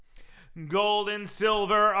Gold and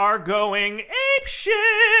silver are going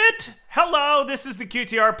apeshit. Hello, this is the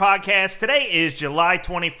QTR Podcast. Today is July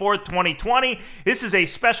 24th, 2020. This is a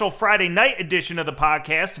special Friday night edition of the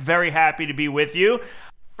podcast. Very happy to be with you.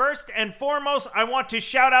 First and foremost, I want to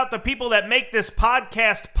shout out the people that make this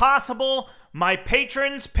podcast possible. My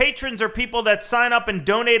patrons. Patrons are people that sign up and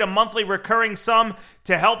donate a monthly recurring sum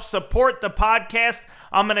to help support the podcast.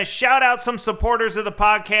 I'm going to shout out some supporters of the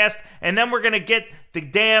podcast, and then we're going to get the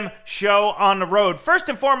damn show on the road. First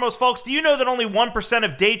and foremost, folks, do you know that only 1%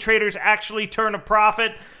 of day traders actually turn a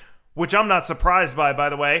profit? Which I'm not surprised by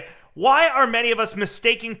the way. Why are many of us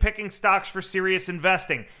mistaking picking stocks for serious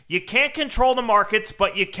investing? You can't control the markets,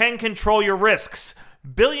 but you can control your risks.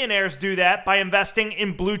 Billionaires do that by investing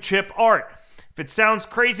in blue chip art. If it sounds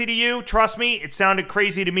crazy to you, trust me, it sounded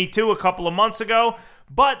crazy to me too a couple of months ago.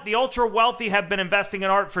 But the ultra wealthy have been investing in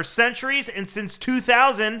art for centuries, and since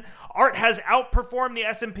 2000, art has outperformed the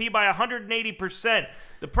S&P by 180%.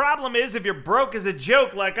 The problem is, if you're broke as a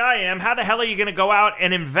joke like I am, how the hell are you going to go out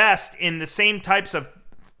and invest in the same types of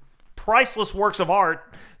priceless works of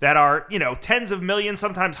art that are, tens of millions,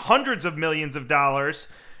 sometimes hundreds of millions of dollars?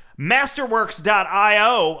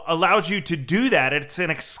 Masterworks.io allows you to do that. It's an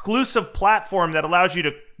exclusive platform that allows you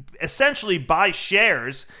to essentially buy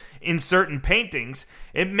shares in certain paintings.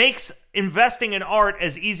 It makes investing in art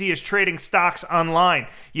as easy as trading stocks online.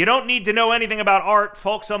 You don't need to know anything about art,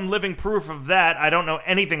 folks. I'm living proof of that. I don't know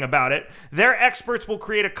anything about it. Their experts will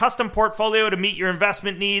create a custom portfolio to meet your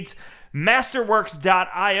investment needs.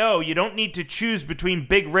 Masterworks.io, you don't need to choose between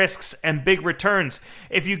big risks and big returns.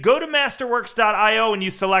 If you go to Masterworks.io and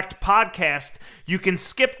you select podcast, you can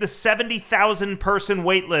skip the 70,000 person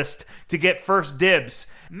wait list to get first dibs.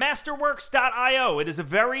 Masterworks.io, it is a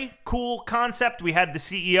very cool concept. We had the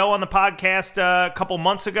CEO on the podcast a couple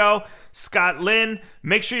months ago, Scott Lynn.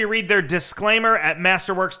 Make sure you read their disclaimer at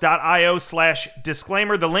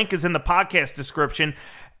masterworks.io/disclaimer. The link is in the podcast description.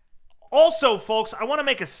 Also, folks, I want to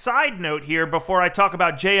make a side note here before I talk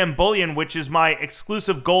about JM Bullion, which is my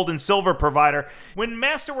exclusive gold and silver provider. When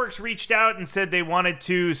Masterworks reached out and said they wanted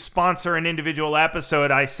to sponsor an individual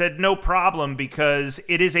episode, I said no problem because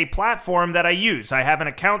it is a platform that I use. I have an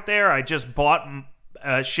account there. I just bought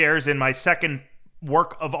shares in my second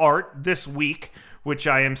work of art this week, which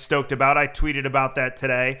I am stoked about. I tweeted about that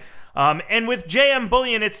today. And with JM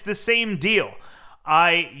Bullion, it's the same deal.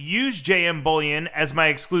 I use JM Bullion as my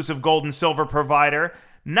exclusive gold and silver provider,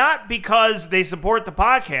 not because they support the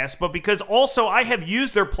podcast, but because also I have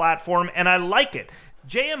used their platform and I like it.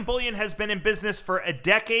 JM Bullion has been in business for a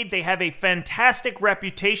decade. They have a fantastic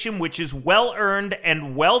reputation, which is well-earned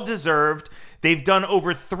and well-deserved. They've done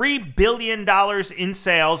over $3 billion in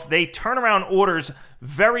sales. They turn around orders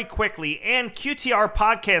very quickly. And QTR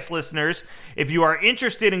podcast listeners, if you are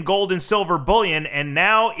interested in gold and silver bullion, and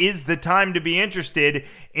now is the time to be interested,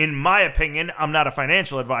 in my opinion, I'm not a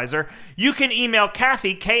financial advisor, you can email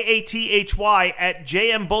Kathy, Kathy, at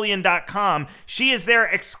jmbullion.com. She is there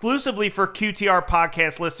exclusively for QTR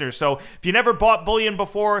podcast listeners. So if you never bought bullion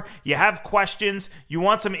before, you have questions, you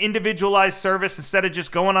want some individualized service instead of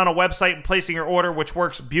just going on a website and placing your order, which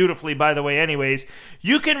works beautifully, by the way, anyways,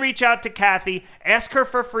 you can reach out to Kathy, ask her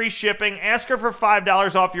for free shipping, ask her for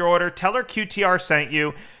 $5 off your order, tell her QTR sent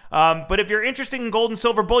you. But if you're interested in gold and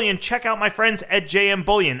silver bullion, check out my friends at JM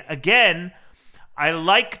Bullion. Again, I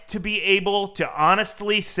like to be able to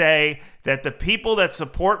honestly say that the people that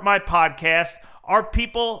support my podcast are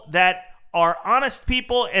people that are honest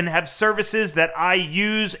people and have services that I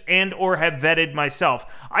use and or have vetted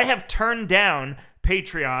myself. I have turned down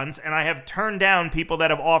Patreons and I have turned down people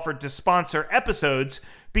that have offered to sponsor episodes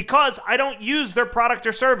because I don't use their product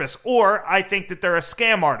or service, or I think that they're a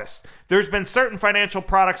scam artist. There's been certain financial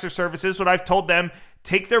products or services when I've told them,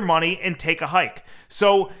 take their money and take a hike.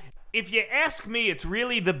 So if you ask me, it's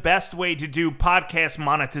really the best way to do podcast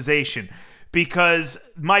monetization because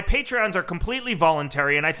my Patreons are completely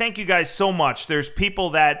voluntary, and I thank you guys so much. There's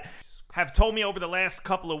people that have told me over the last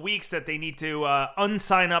couple of weeks that they need to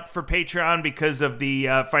unsign up for Patreon because of the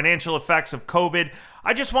financial effects of COVID.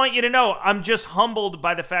 I just want you to know I'm just humbled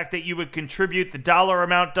by the fact that you would contribute. The dollar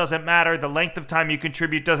amount doesn't matter. The length of time you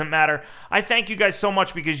contribute doesn't matter. I thank you guys so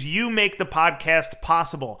much because you make the podcast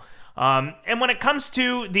possible. And when it comes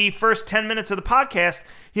to the first 10 minutes of the podcast,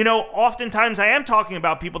 oftentimes I am talking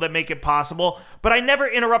about people that make it possible, but I never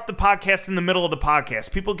interrupt the podcast in the middle of the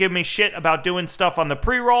podcast. People give me shit about doing stuff on the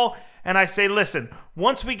pre-roll, and I say, listen,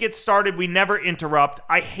 once we get started, we never interrupt.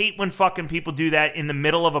 I hate when fucking people do that in the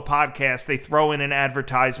middle of a podcast. They throw in an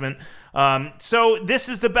advertisement. So this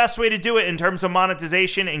is the best way to do it in terms of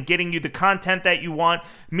monetization and getting you the content that you want.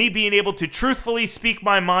 Me being able to truthfully speak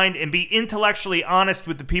my mind and be intellectually honest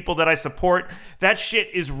with the people that I support. That shit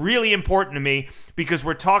is really important to me because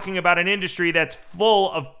we're talking about an industry that's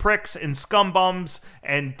full of pricks and scumbums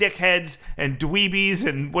and dickheads and dweebies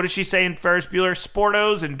and what does she say in Ferris Bueller?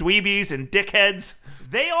 Sportos and dweebies and dickheads.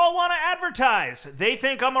 They all want to advertise. They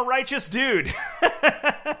think I'm a righteous dude.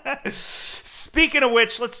 Speaking of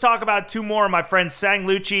which, let's talk about two more of my friends, Sang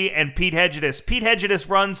Lucci and Pete Hedgedis. Pete Hedgedis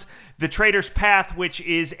runs The Trader's Path, which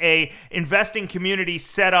is a investing community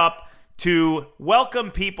set up to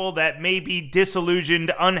welcome people that may be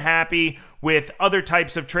disillusioned, unhappy with other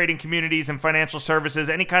types of trading communities and financial services,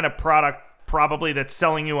 any kind of product probably that's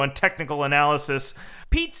selling you on technical analysis.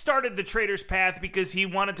 Pete started The Trader's Path because he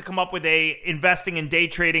wanted to come up with a investing and day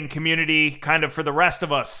trading community kind of for the rest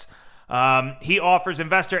of us. He offers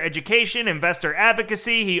investor education, investor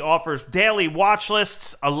advocacy. He offers daily watch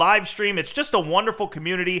lists, a live stream. It's just a wonderful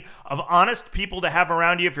community of honest people to have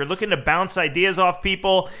around you. If you're looking to bounce ideas off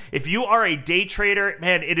people, if you are a day trader,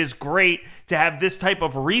 man, it is great to have this type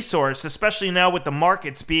of resource, especially now with the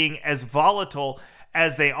markets being as volatile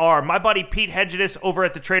as they are. My buddy Pete Hedgedis over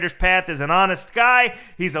at The Trader's Path is an honest guy.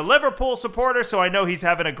 He's a Liverpool supporter, so I know he's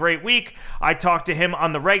having a great week. I talk to him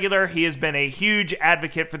on the regular. He has been a huge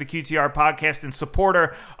advocate for the QTR podcast and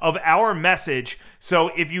supporter of our message.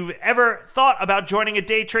 So if you've ever thought about joining a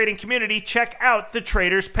day trading community, check out The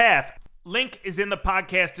Trader's Path. Link is in the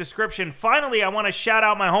podcast description. Finally, I want to shout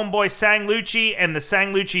out my homeboy Sang Lucci and the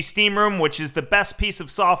Sang Lucci Steam Room, which is the best piece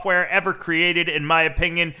of software ever created, in my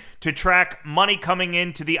opinion, to track money coming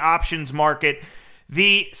into the options market.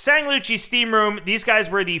 The Sang Lucci Steam Room, these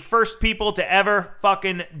guys were the first people to ever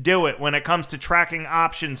fucking do it when it comes to tracking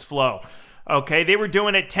options flow. Okay, they were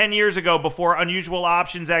doing it 10 years ago before unusual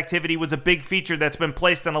options activity was a big feature that's been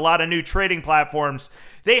placed on a lot of new trading platforms.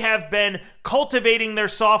 They have been cultivating their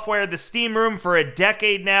software, the Steam Room, for a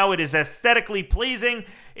decade now. It is aesthetically pleasing.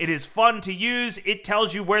 It is fun to use. It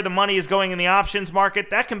tells you where the money is going in the options market.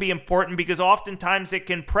 That can be important because oftentimes it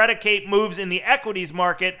can predicate moves in the equities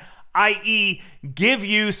market, i.e., give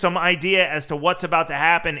you some idea as to what's about to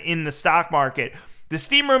happen in the stock market. The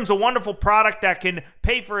Steam Room's a wonderful product that can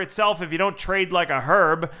pay for itself if you don't trade like a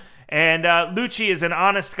herb. And Lucci is an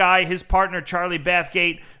honest guy. His partner, Charlie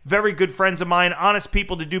Bathgate, very good friends of mine, honest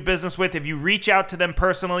people to do business with. If you reach out to them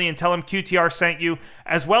personally and tell them QTR sent you,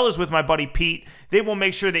 as well as with my buddy Pete, they will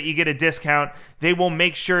make sure that you get a discount. They will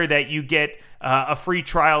make sure that you get a free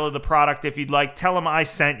trial of the product if you'd like. Tell them I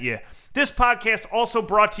sent you. This podcast also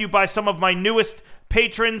brought to you by some of my newest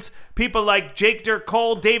patrons, people like Jake Dirk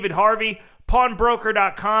Cole, David Harvey,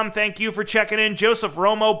 Pawnbroker.com, thank you for checking in. Joseph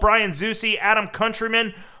Romo, Brian Zusi, Adam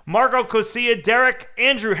Countryman, Margot Cosia, Derek,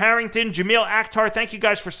 Andrew Harrington, Jamil Akhtar, thank you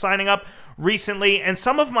guys for signing up recently. And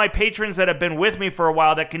some of my patrons that have been with me for a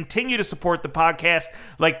while that continue to support the podcast,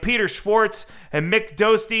 like Peter Schwartz and Mick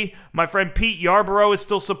Dostey. My friend Pete Yarborough is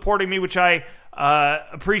still supporting me, which I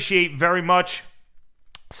appreciate very much.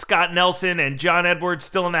 Scott Nelson and John Edwards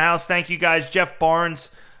still in the house. Thank you guys. Jeff Barnes,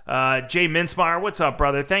 Jay Mintzmeyer, what's up,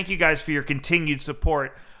 brother? Thank you guys for your continued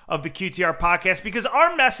support of the QTR podcast, because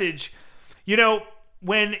our message, you know,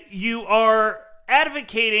 when you are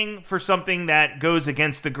advocating for something that goes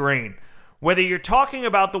against the grain, whether you're talking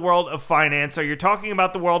about the world of finance or you're talking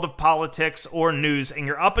about the world of politics or news, and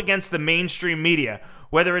you're up against the mainstream media,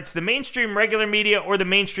 whether it's the mainstream regular media or the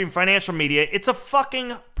mainstream financial media, it's a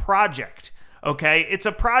fucking project. Okay, it's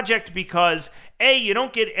a project because, A, you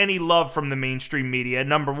don't get any love from the mainstream media,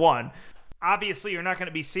 number one. Obviously, you're not going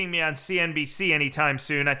to be seeing me on CNBC anytime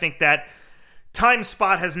soon. I think that time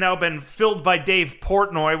spot has now been filled by Dave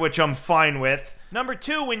Portnoy, which I'm fine with. Number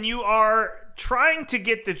two, when you are trying to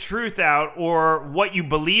get the truth out, or what you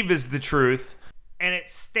believe is the truth, and it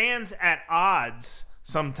stands at odds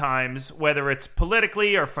sometimes, whether it's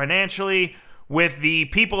politically or financially, with the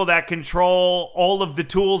people that control all of the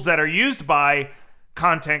tools that are used by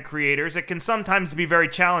content creators, it can sometimes be very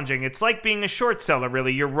challenging. It's like being a short seller,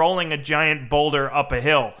 really. You're rolling a giant boulder up a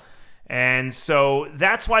hill. And so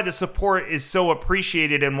that's why the support is so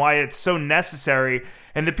appreciated and why it's so necessary.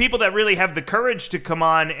 And the people that really have the courage to come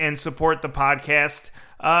on and support the podcast,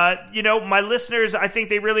 my listeners, I think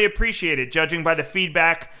they really appreciate it, judging by the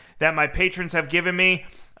feedback that my patrons have given me.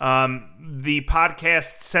 The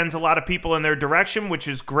podcast sends a lot of people in their direction, which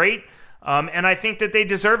is great. And I think that they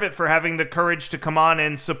deserve it for having the courage to come on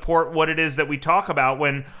and support what it is that we talk about,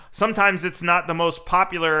 when sometimes it's not the most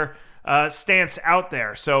popular stance out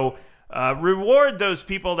there. So reward those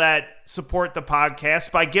people that support the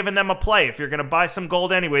podcast by giving them a play. If you're going to buy some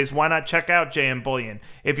gold anyways, why not check out JM Bullion?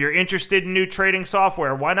 If you're interested in new trading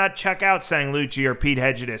software, why not check out Sanglucci or Pete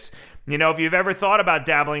Hedges? If you've ever thought about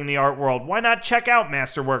dabbling in the art world, why not check out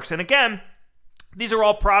Masterworks? And again, these are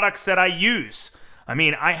all products that I use.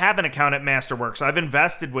 I have an account at Masterworks. I've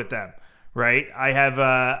invested with them, right?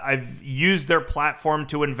 I've used their platform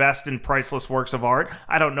to invest in priceless works of art.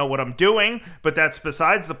 I don't know what I'm doing, but that's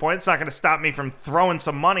besides the point. It's not going to stop me from throwing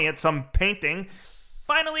some money at some painting.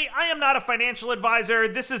 Finally, I am not a financial advisor.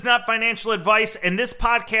 This is not financial advice, and this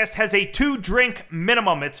podcast has a 2-drink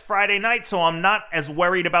minimum. It's Friday night, so I'm not as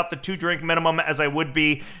worried about the 2-drink minimum as I would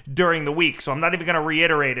be during the week, so I'm not even going to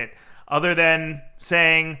reiterate it, other than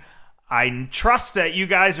saying I trust that you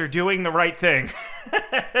guys are doing the right thing.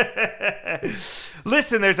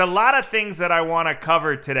 Listen, there's a lot of things that I want to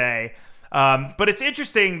cover today, but it's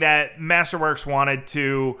interesting that Masterworks wanted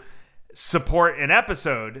to support an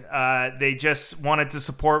episode. They just wanted to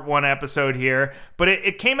support one episode here, but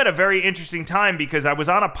it came at a very interesting time because I was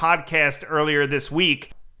on a podcast earlier this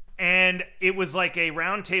week, and it was like a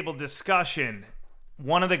roundtable discussion.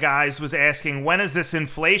 One of the guys was asking, when is this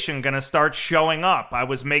inflation going to start showing up? I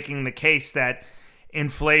was making the case that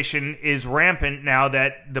inflation is rampant now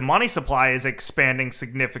that the money supply is expanding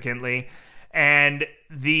significantly. And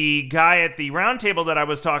the guy at the roundtable that I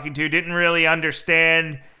was talking to didn't really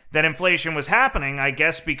understand that inflation was happening, I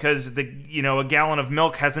guess because a gallon of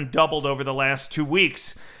milk hasn't doubled over the last 2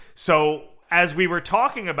 weeks. So as we were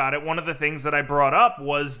talking about it, one of the things that I brought up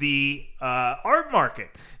was the art market.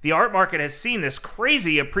 The art market has seen this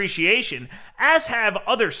crazy appreciation, as have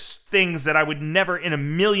other things that I would never in a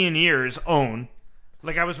million years own.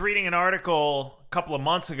 Like I was reading an article a couple of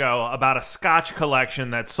months ago about a Scotch collection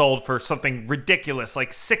that sold for something ridiculous, like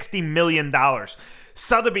 $60 million.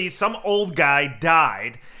 Sotheby's, some old guy,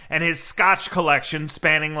 died, and his Scotch collection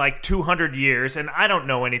spanning like 200 years, and I don't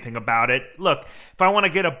know anything about it. Look, if I want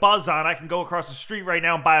to get a buzz on, I can go across the street right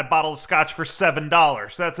now and buy a bottle of Scotch for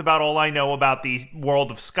 $7. That's about all I know about the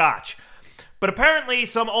world of Scotch. But apparently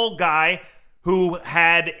some old guy who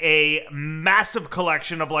had a massive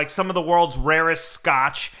collection of like some of the world's rarest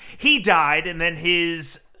Scotch, he died, and then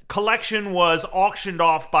his collection was auctioned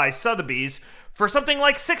off by Sotheby's for something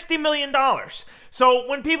like $60 million. So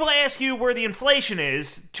when people ask you where the inflation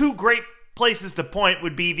is, 2 great places to point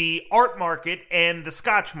would be the art market and the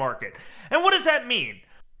Scotch market. And what does that mean?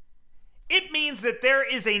 It means that there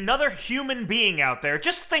is another human being out there.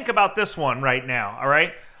 Just think about this one right now, all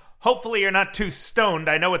right? Hopefully you're not too stoned.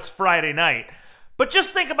 I know it's Friday night. But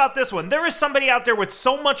just think about this one. There is somebody out there with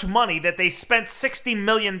so much money that they spent $60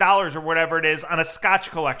 million or whatever it is on a Scotch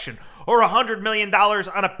collection, or $100 million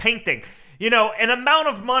on a painting. An amount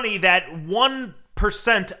of money that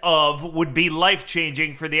 1% of would be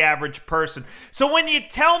life-changing for the average person. So when you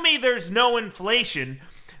tell me there's no inflation,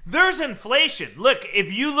 there's inflation. Look,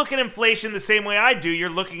 if you look at inflation the same way I do, you're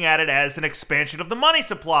looking at it as an expansion of the money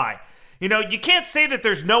supply. You can't say that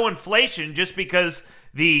there's no inflation just because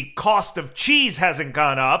the cost of cheese hasn't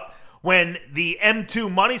gone up when the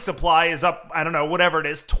M2 money supply is up, I don't know, whatever it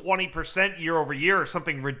is, 20% year over year or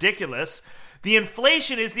something ridiculous. The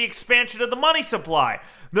inflation is the expansion of the money supply.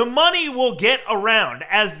 The money will get around.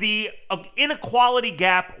 As the inequality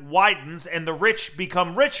gap widens and the rich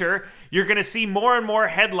become richer, you're going to see more and more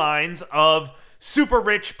headlines of super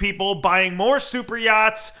rich people buying more super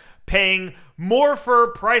yachts, paying more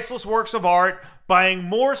for priceless works of art, buying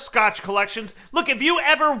more Scotch collections. Look, if you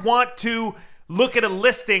ever want to look at a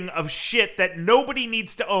listing of shit that nobody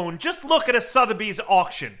needs to own, just look at a Sotheby's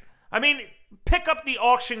auction. Pick up the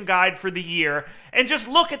auction guide for the year and just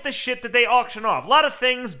look at the shit that they auction off. A lot of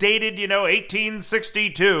things dated,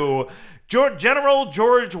 1862. General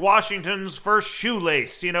George Washington's first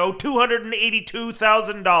shoelace,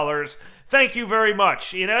 $282,000. Thank you very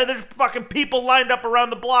much. There's fucking people lined up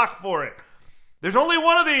around the block for it. There's only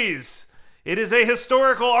one of these. It is a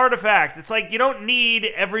historical artifact. It's like you don't need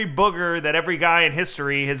every booger that every guy in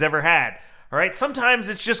history has ever had. All right? Sometimes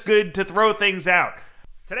it's just good to throw things out.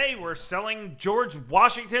 Today we're selling George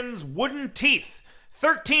Washington's wooden teeth.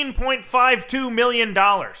 $13.52 million.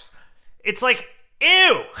 It's like,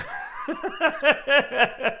 ew.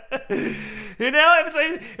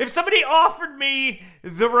 If somebody offered me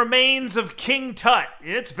the remains of King Tut,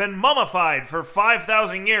 it's been mummified for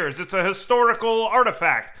 5,000 years. It's a historical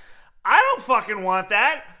artifact. I don't fucking want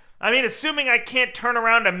that. Assuming I can't turn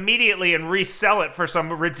around immediately and resell it for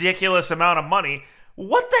some ridiculous amount of money,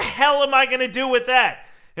 what the hell am I going to do with that?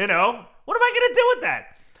 What am I going to do with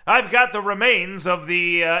that? I've got the remains of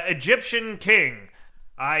the Egyptian king.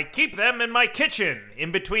 I keep them in my kitchen,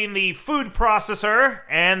 in between the food processor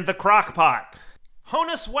and the crock pot.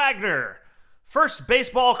 Honus Wagner, first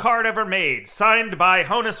baseball card ever made, signed by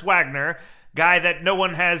Honus Wagner, guy that no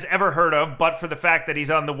one has ever heard of, but for the fact that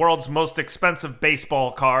he's on the world's most expensive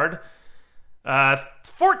baseball card.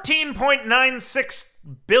 $14.96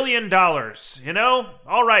 billion, you know?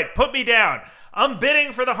 All right, put me down. I'm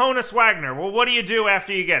bidding for the Honus Wagner. Well, what do you do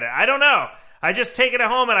after you get it? I don't know. I just take it at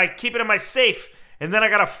home and I keep it in my safe. And then I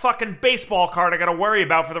got a fucking baseball card I got to worry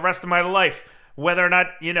about for the rest of my life. Whether or not,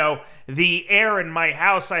 you know, the air in my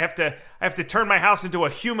house, I have to turn my house into a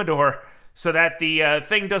humidor so that the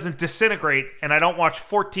thing doesn't disintegrate and I don't watch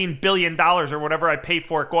 $14 billion or whatever I pay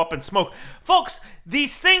for it go up in smoke. Folks,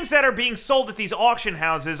 these things that are being sold at these auction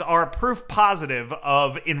houses are proof positive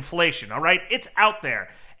of inflation, all right? It's out there.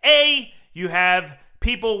 You have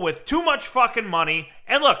people with too much fucking money.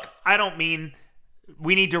 And look, I don't mean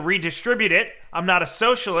we need to redistribute it. I'm not a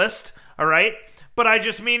socialist, all right? But I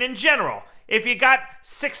just mean in general. If you got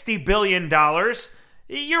 $60 billion,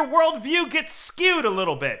 your worldview gets skewed a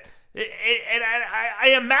little bit. And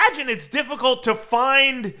I imagine it's difficult to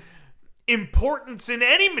find importance in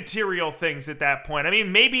any material things at that point. I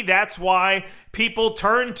mean, maybe that's why people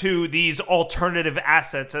turn to these alternative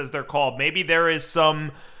assets, as they're called. Maybe there is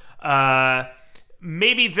some aesthetic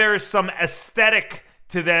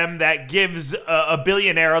to them that gives a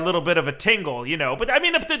billionaire a little bit of a tingle, you know. But I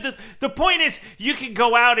mean, the point is, you can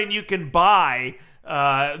go out and you can buy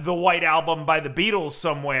the White Album by the Beatles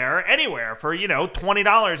somewhere, anywhere, for, you know,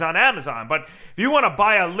 $20 on Amazon. But if you want to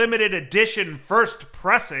buy a limited edition first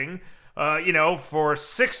pressing, you know, for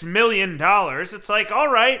 $6 million, it's like, all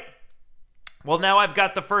right, well, now I've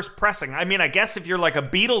got the first pressing. I mean, I guess if you're like a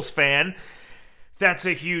Beatles fan, that's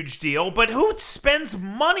a huge deal. But who spends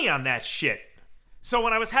money on that shit? So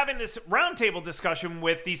when I was having this roundtable discussion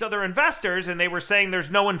with these other investors and they were saying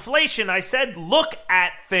there's no inflation, I said, look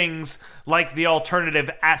at things like the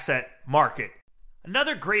alternative asset market.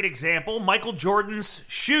 Another great example, Michael Jordan's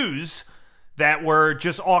shoes that were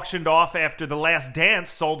just auctioned off after The Last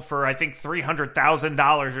Dance sold for, I think,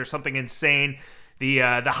 $300,000 or something insane.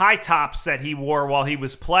 The high tops that he wore while he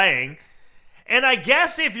was playing. And I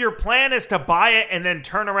guess if your plan is to buy it and then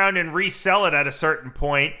turn around and resell it at a certain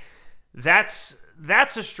point, that's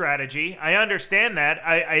a strategy. I understand that.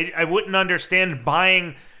 I wouldn't understand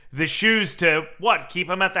buying the shoes to, what, keep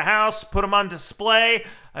them at the house, put them on display?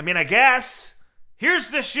 I mean, I guess. Here's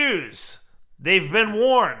the shoes. They've been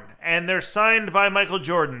worn, and they're signed by Michael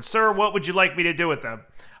Jordan. Sir, what would you like me to do with them?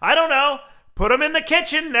 I don't know. Put them in the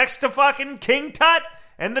kitchen next to fucking King Tut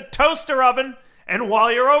and the toaster oven. And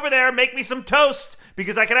while you're over there, make me some toast,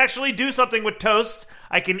 because I can actually do something with toast.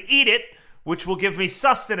 I can eat it, which will give me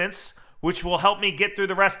sustenance, which will help me get through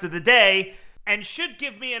the rest of the day, and should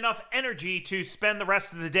give me enough energy to spend the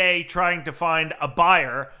rest of the day trying to find a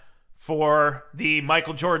buyer for the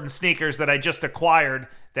Michael Jordan sneakers that I just acquired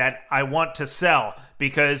that I want to sell,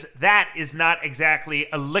 because that is not exactly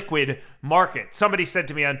a liquid market. Somebody said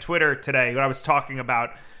to me on Twitter today when I was talking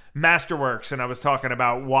about Masterworks, and I was talking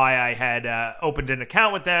about why I had opened an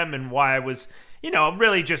account with them and why I was, you know,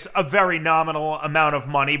 really just a very nominal amount of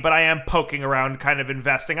money, but I am poking around kind of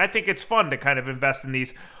investing. I think it's fun to kind of invest in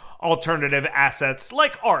these alternative assets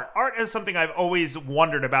like art. Art is something I've always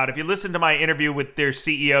wondered about. If you listen to my interview with their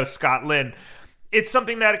CEO, Scott Lynn, it's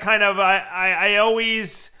something that kind of I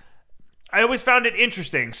always found it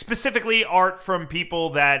interesting, specifically art from people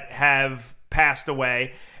that have passed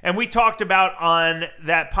away. And we talked about on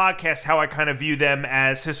that podcast how I kind of view them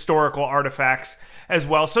as historical artifacts as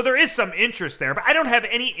well. So there is some interest there, but I don't have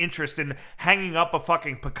any interest in hanging up a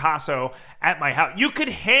fucking Picasso at my house. You could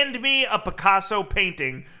hand me a Picasso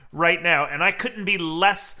painting right now, and I couldn't be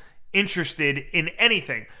less interested in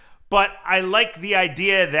anything. But I like the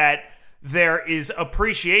idea that there is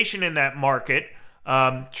appreciation in that market.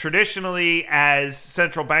 Traditionally, as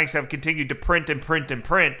central banks have continued to print and print and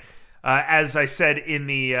print, as I said in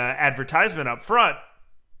the advertisement up front,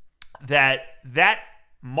 that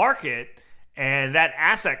market and that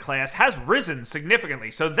asset class has risen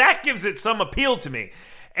significantly. So that gives it some appeal to me.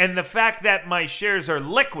 And the fact that my shares are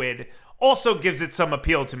liquid also gives it some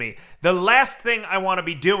appeal to me. The last thing I want to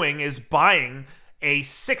be doing is buying a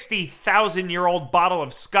 60,000-year-old bottle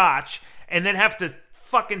of scotch and then have to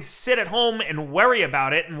fucking sit at home and worry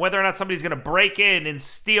about it and whether or not somebody's going to break in and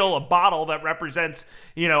steal a bottle that represents,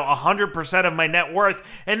 100% of my net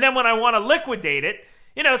worth. And then when I want to liquidate it,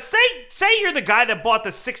 say you're the guy that bought the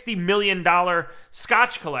 $60 million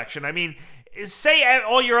scotch collection. I mean, say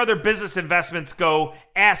all your other business investments go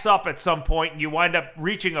ass up at some point and you wind up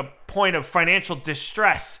reaching a point of financial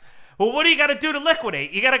distress. Well, what do you got to do to liquidate?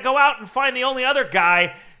 You got to go out and find the only other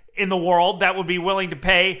guy in the world that would be willing to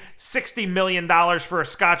pay $60 million for a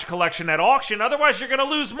Scotch collection at auction. Otherwise, you're going to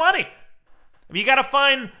lose money. You got to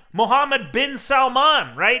find Mohammed bin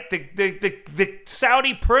Salman, right? The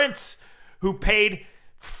Saudi prince who paid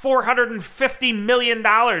 $450 million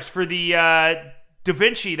for the Da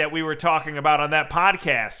Vinci that we were talking about on that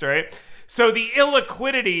podcast, right? So the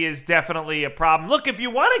illiquidity is definitely a problem. Look, if you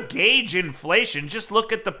want to gauge inflation, just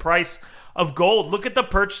look at the price of gold. Look at the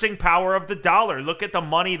purchasing power of the dollar. Look at the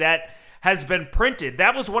money that has been printed.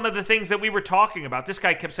 That was one of the things that we were talking about. This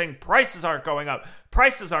guy kept saying prices aren't going up.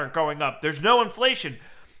 Prices aren't going up. There's no inflation.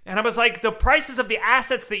 And I was like, the prices of the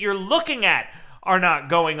assets that you're looking at are not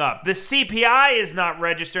going up. The CPI is not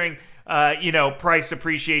registering price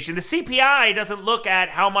appreciation. The CPI doesn't look at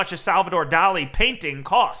how much a Salvador Dali painting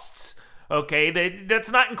costs. Okay, that's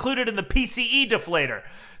not included in the PCE deflator.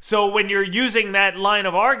 So when you're using that line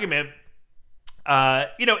of argument,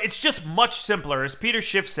 it's just much simpler. As Peter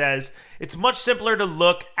Schiff says, it's much simpler to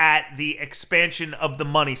look at the expansion of the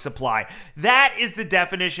money supply. That is the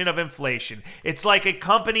definition of inflation. It's like a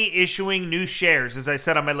company issuing new shares, as I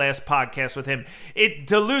said on my last podcast with him. It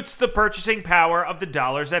dilutes the purchasing power of the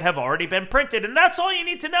dollars that have already been printed, and that's all you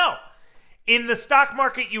need to know. In the stock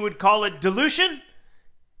market, you would call it dilution.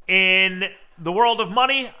 In the world of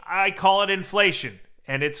money, I call it inflation,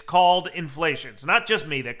 and it's called inflation. It's not just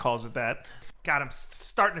me that calls it that. God, I'm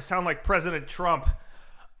starting to sound like President Trump.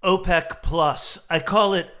 OPEC Plus. I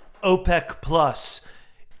call it OPEC Plus.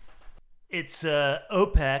 It's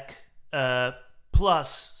OPEC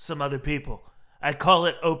plus some other people. I call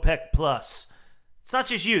it OPEC Plus. It's not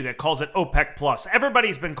just you that calls it OPEC Plus.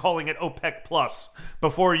 Everybody's been calling it OPEC Plus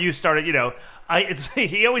before you started,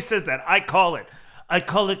 he always says that. I call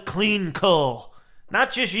it clean coal.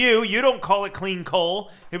 Not just you. You don't call it clean coal.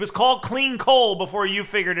 It was called clean coal before you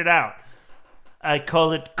figured it out. I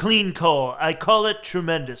call it clean coal. I call it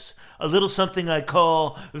tremendous. A little something I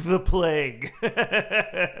call the plague.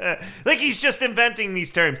 Like he's just inventing these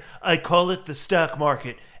terms. I call it the stock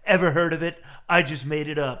market. Ever heard of it? I just made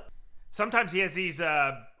it up. Sometimes he has these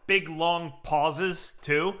big, long pauses,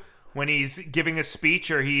 too, when he's giving a speech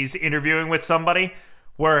or he's interviewing with somebody,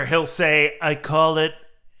 where he'll say, I call it,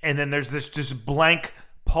 and then there's this just blank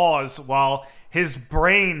pause while his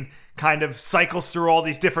brain kind of cycles through all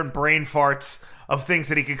these different brain farts of things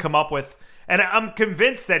that he can come up with. And I'm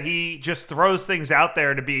convinced that he just throws things out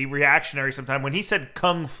there to be reactionary sometime. When he said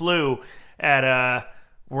Kung Flu at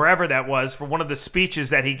wherever that was for one of the speeches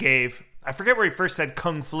that he gave, I forget where he first said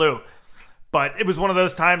Kung Flu, but it was one of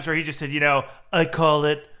those times where he just said, I call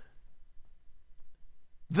it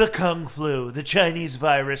the Kung Flu, the Chinese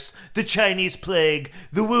virus, the Chinese plague,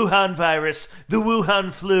 the Wuhan virus, the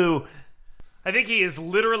Wuhan flu. I think he is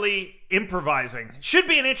literally improvising. Should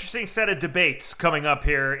be an interesting set of debates coming up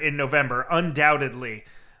here in November, undoubtedly.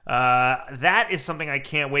 That is something I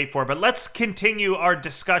can't wait for. But let's continue our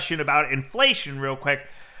discussion about inflation real quick.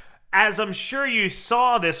 As I'm sure you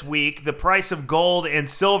saw this week, the price of gold and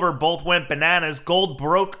silver both went bananas. Gold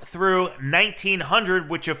broke through 1900,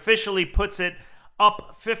 which officially puts it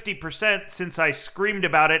up 50% since I screamed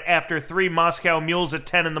about it after 3 Moscow Mules at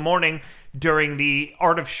 10 in the morning during the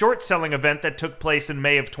Art of Short Selling event that took place in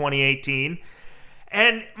May of 2018.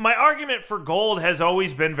 And my argument for gold has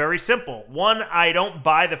always been very simple. One, I don't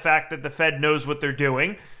buy the fact that the Fed knows what they're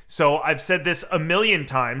doing. So I've said this a million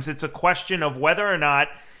times. It's a question of whether or not,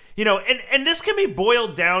 and this can be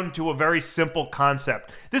boiled down to a very simple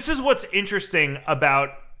concept. This is what's interesting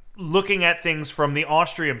about looking at things from the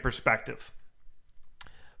Austrian perspective.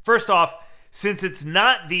 First off, since it's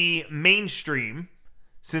not the mainstream,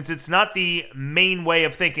 since it's not the main way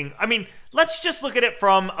of thinking, let's just look at it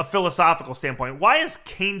from a philosophical standpoint. Why is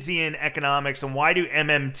Keynesian economics and why do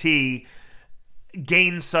MMT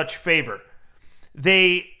gain such favor?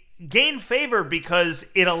 They gain favor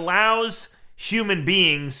because it allows human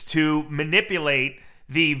beings to manipulate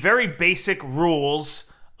the very basic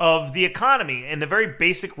rules of the economy and the very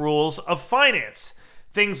basic rules of finance.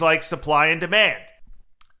 Things like supply and demand.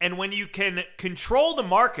 And when you can control the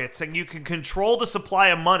markets and you can control the supply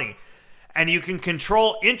of money and you can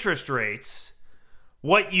control interest rates,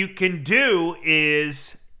 what you can do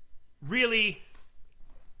is really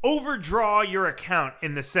overdraw your account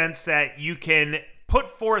in the sense that you can put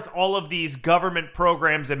forth all of these government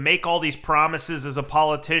programs and make all these promises as a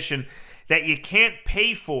politician that you can't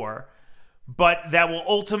pay for, but that will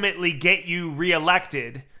ultimately get you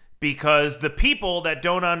reelected. Because the people that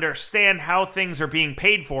don't understand how things are being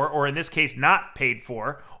paid for, or in this case, not paid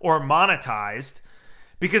for, or monetized,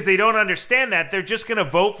 because they don't understand that. They're just going to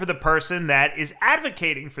vote for the person that is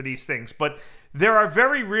advocating for these things. But there are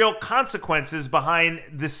very real consequences behind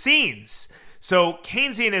the scenes. So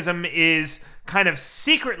Keynesianism is kind of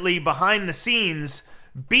secretly behind the scenes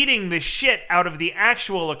beating the shit out of the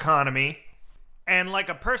actual economy. And like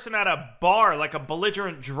a person at a bar, like a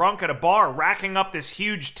belligerent drunk at a bar, racking up this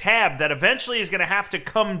huge tab that eventually is going to have to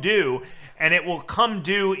come due, and it will come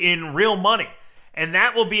due in real money. And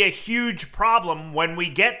that will be a huge problem when we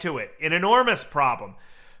get to it, an enormous problem.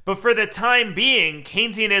 But for the time being,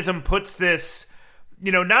 Keynesianism puts this,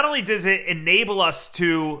 not only does it enable us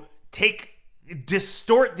to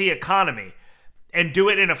distort the economy and do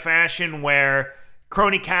it in a fashion where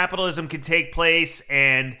crony capitalism can take place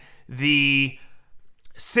and the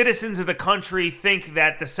citizens of the country think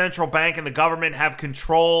that the central bank and the government have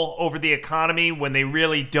control over the economy when they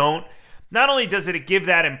really don't. Not only does it give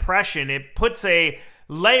that impression, it puts a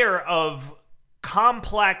layer of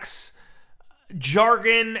complex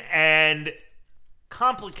jargon and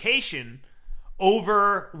complication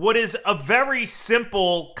over what is a very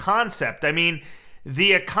simple concept. I mean,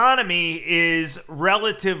 the economy is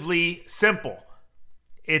relatively simple.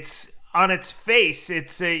 It's on its face,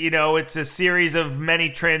 it's a series of many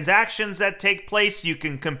transactions that take place. You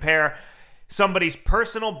can compare somebody's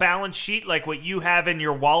personal balance sheet, like what you have in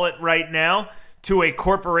your wallet right now, to a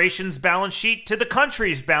corporation's balance sheet, to the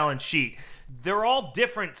country's balance sheet. They're all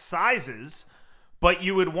different sizes, but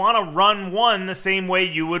you would want to run one the same way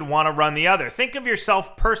you would want to run the other. Think of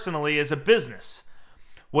yourself personally as a business.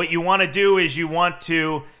 What you want to do is you want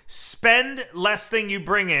to spend less than you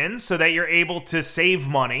bring in so that you're able to save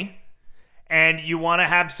money. And you want to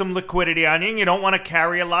have some liquidity on you, and you don't want to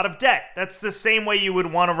carry a lot of debt. That's the same way you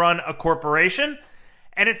would want to run a corporation,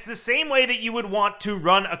 and it's the same way that you would want to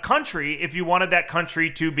run a country if you wanted that country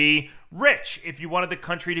to be rich, if you wanted the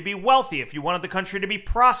country to be wealthy, if you wanted the country to be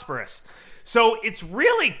prosperous. So it's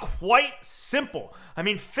really quite simple. I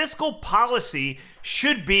mean, fiscal policy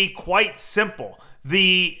should be quite simple.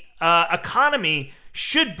 The economy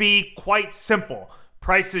should be quite simple.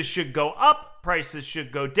 Prices should go up. Prices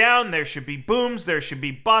should go down. There should be booms. There should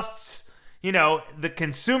be busts. The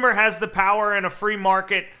consumer has the power in a free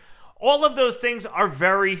market. All of those things are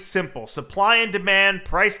very simple. Supply and demand,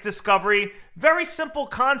 price discovery, very simple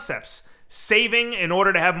concepts. Saving in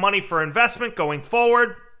order to have money for investment going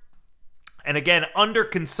forward. And again, under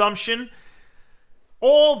consumption.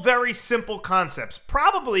 All very simple concepts.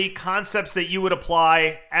 Probably concepts that you would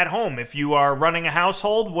apply at home. If you are running a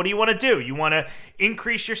household, what do you want to do? You want to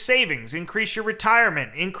increase your savings, increase your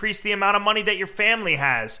retirement, increase the amount of money that your family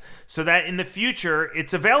has so that in the future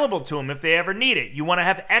it's available to them if they ever need it. You want to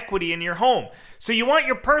have equity in your home. So you want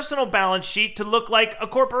your personal balance sheet to look like a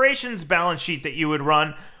corporation's balance sheet that you would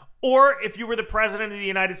run. Or if you were the president of the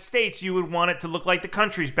United States, you would want it to look like the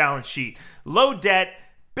country's balance sheet. Low debt,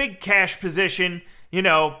 big cash position,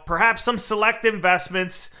 perhaps some select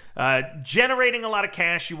investments, generating a lot of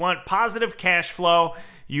cash. You want positive cash flow.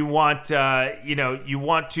 You want, you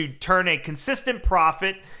want to turn a consistent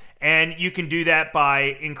profit, and you can do that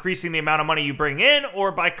by increasing the amount of money you bring in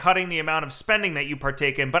or by cutting the amount of spending that you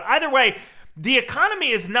partake in. But either way, the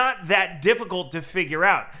economy is not that difficult to figure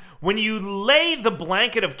out. When you lay the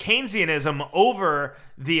blanket of Keynesianism over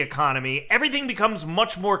the economy, everything becomes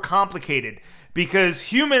much more complicated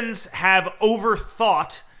because humans have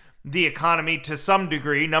overthought the economy to some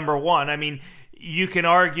degree, number one. I mean, you can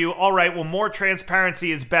argue, all right, well, more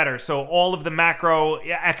transparency is better. So all of the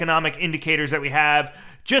macroeconomic indicators that we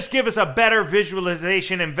have just give us a better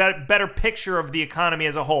visualization and better picture of the economy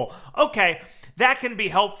as a whole. Okay, that can be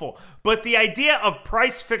helpful. But the idea of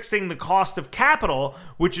price fixing the cost of capital,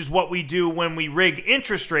 which is what we do when we rig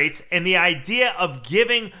interest rates, and the idea of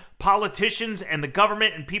giving politicians and the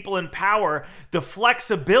government and people in power the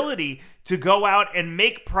flexibility to go out and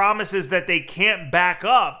make promises that they can't back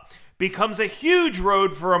up becomes a huge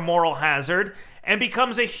road for a moral hazard and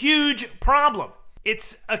becomes a huge problem.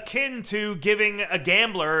 It's akin to giving a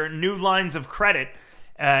gambler new lines of credit.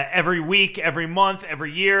 Every week, every month,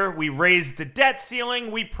 every year, we raise the debt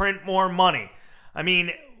ceiling, we print more money. I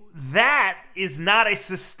mean, that is not a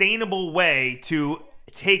sustainable way to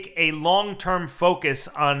take a long-term focus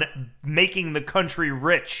on making the country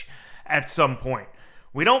rich at some point.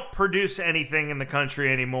 We don't produce anything in the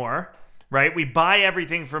country anymore, right? We buy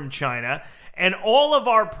everything from China. And all of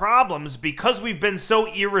our problems, because we've been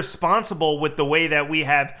so irresponsible with the way that we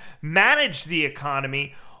have managed the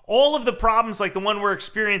economy, all of the problems like the one we're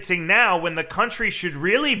experiencing now, when the country should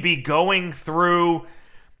really be going through,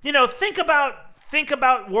 think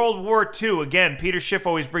about World War II. Again, Peter Schiff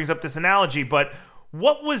always brings up this analogy, but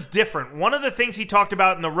what was different? One of the things he talked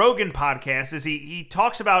about in the Rogan podcast is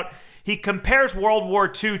he compares World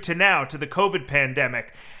War II to now, to the COVID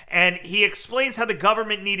pandemic. And he explains how the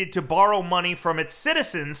government needed to borrow money from its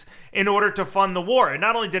citizens in order to fund the war. And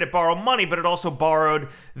not only did it borrow money, but it also borrowed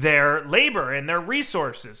their labor and their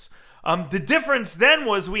resources. The difference then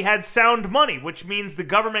was we had sound money, which means the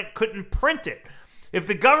government couldn't print it. If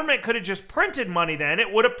the government could have just printed money then,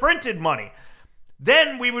 it would have printed money.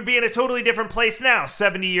 Then we would be in a totally different place now,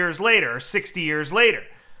 70 years later or 60 years later.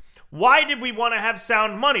 Why did we want to have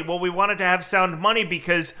sound money? Well, we wanted to have sound money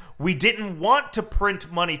because we didn't want to print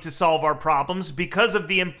money to solve our problems because of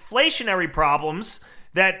the inflationary problems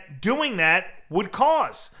that doing that would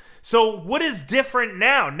cause. So what is different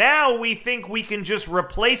now? Now we think we can just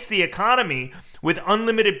replace the economy with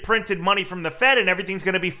unlimited printed money from the Fed and everything's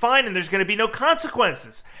going to be fine and there's going to be no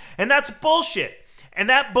consequences. And that's bullshit. And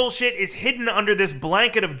that bullshit is hidden under this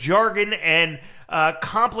blanket of jargon and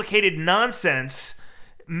complicated nonsense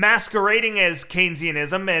masquerading as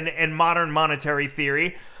Keynesianism and modern monetary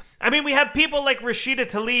theory. I mean, we have people like Rashida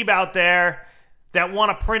Tlaib out there that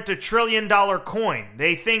want to print $1 trillion coin.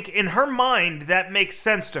 They think in her mind that makes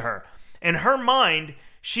sense to her. In her mind,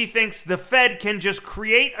 she thinks the Fed can just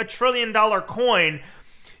create $1 trillion coin.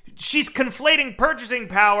 She's conflating purchasing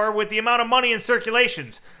power with the amount of money in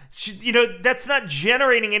circulations. That's not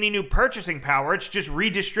generating any new purchasing power. It's just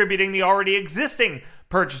redistributing the already existing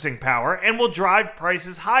purchasing power and will drive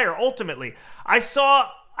prices higher ultimately. I saw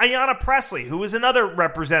Ayanna Pressley, who is another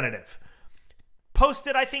representative,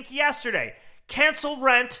 posted, I think yesterday, cancel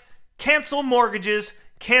rent, cancel mortgages,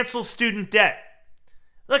 cancel student debt.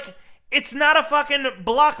 Look, it's not a fucking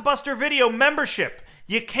Blockbuster Video membership.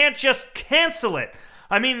 You can't just cancel it.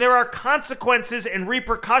 I mean, there are consequences and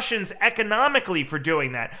repercussions economically for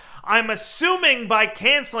doing that. I'm assuming by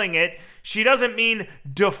canceling it, she doesn't mean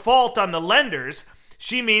default on the lenders.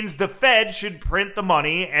 She means the Fed should print the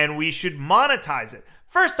money and we should monetize it.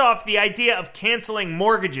 First off, the idea of canceling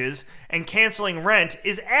mortgages and canceling rent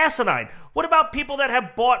is asinine. What about people that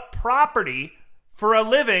have bought property for a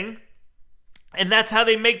living and that's how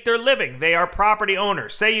they make their living? They are property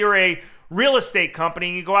owners. Say you're a real estate company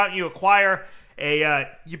and you go out and you acquire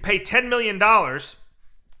you pay $10 million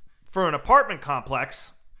for an apartment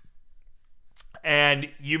complex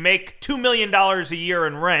and you make $2 million a year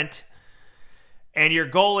in rent, and your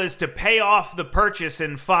goal is to pay off the purchase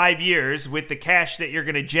in 5 years with the cash that you're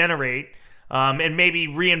going to generate, and maybe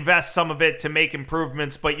reinvest some of it to make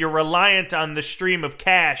improvements, but you're reliant on the stream of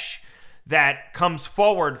cash that comes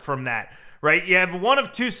forward from that, right? You have one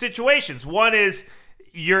of two situations. One is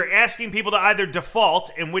you're asking people to either default,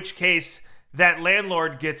 in which case that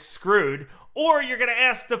landlord gets screwed, or you're going to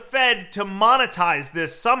ask the Fed to monetize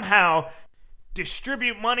this somehow,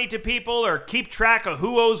 distribute money to people or keep track of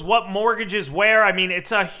who owes what mortgages where. I mean,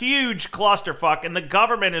 it's a huge clusterfuck, and the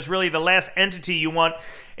government is really the last entity you want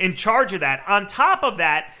in charge of that. On top of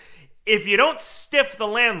that, if you don't stiff the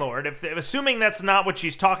landlord, assuming that's not what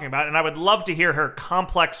she's talking about, and I would love to hear her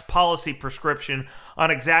complex policy prescription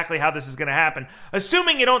on exactly how this is going to happen.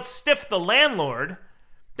 Assuming you don't stiff the landlord,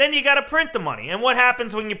 then you got to print the money. And what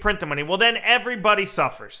happens when you print the money? Well, then everybody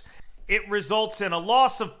suffers. It results in a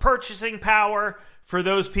loss of purchasing power for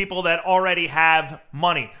those people that already have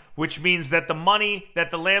money, which means that the money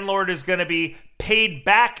that the landlord is going to be paid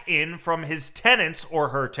back in from his tenants or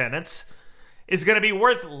her tenants is going to be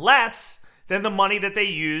worth less than the money that they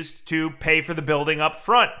used to pay for the building up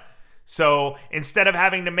front. So instead of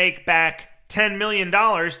having to make back $10 million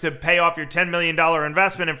to pay off your $10 million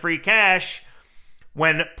investment in free cash,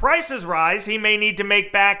 when prices rise, he may need to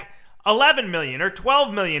make back $11 million or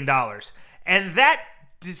 $12 million. And that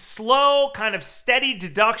slow, kind of steady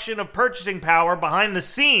deduction of purchasing power behind the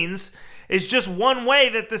scenes is just one way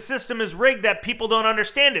that the system is rigged that people don't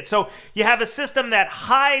understand it. So you have a system that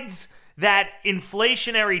hides that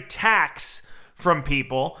inflationary tax from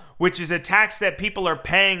people, which is a tax that people are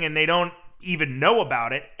paying and they don't even know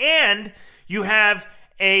about it. And you have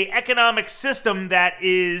a economic system that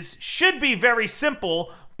should be very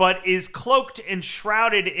simple, but is cloaked and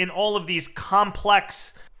shrouded in all of these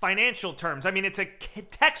complex financial terms. I mean, it's a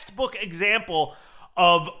textbook example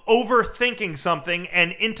of overthinking something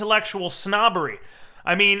and intellectual snobbery.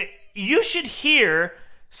 I mean, you should hear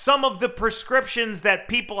some of the prescriptions that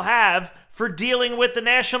people have for dealing with the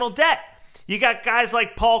national debt. You got guys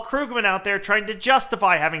like Paul Krugman out there trying to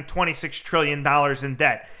justify having $26 trillion in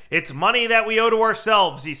debt. It's money that we owe to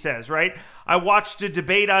ourselves, he says, right? I watched a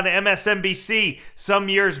debate on MSNBC some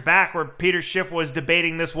years back where Peter Schiff was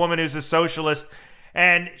debating this woman who's a socialist,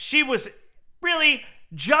 and she was really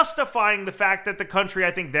justifying the fact that the country,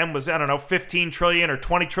 I think then was, I don't know, $15 trillion or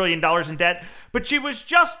 $20 trillion in debt, but she was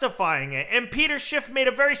justifying it. And Peter Schiff made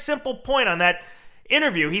a very simple point on that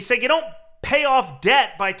interview. He said, you don't pay off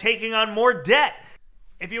debt by taking on more debt.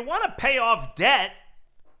 If you want to pay off debt,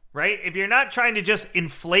 right, if you're not trying to just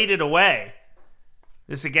inflate it away,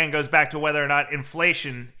 this again goes back to whether or not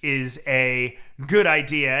inflation is a good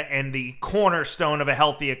idea and the cornerstone of a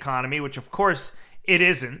healthy economy, which of course it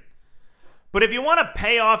isn't. But if you want to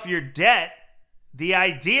pay off your debt, the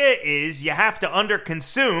idea is you have to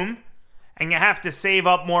underconsume and you have to save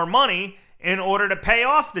up more money in order to pay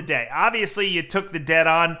off the debt. Obviously, you took the debt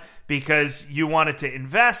on because you wanted to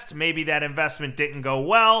invest. Maybe that investment didn't go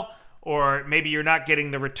well, or maybe you're not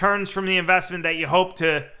getting the returns from the investment that you hope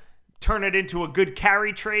to turn it into a good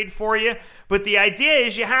carry trade for you. But the idea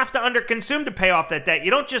is you have to underconsume to pay off that debt.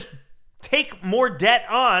 You don't just take more debt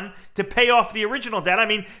on to pay off the original debt. I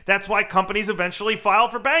mean, that's why companies eventually file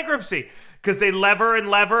for bankruptcy, because they lever and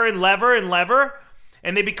lever and lever and lever,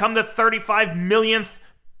 and they become the 35 millionth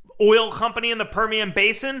oil company in the Permian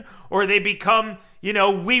Basin, or they become,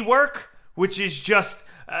 WeWork, which is just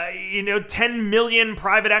 10 million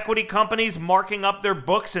private equity companies marking up their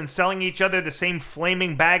books and selling each other the same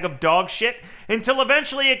flaming bag of dog shit, until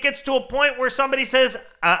eventually it gets to a point where somebody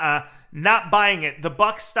says, not buying it. The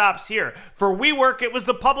buck stops here. For WeWork, it was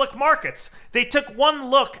the public markets. They took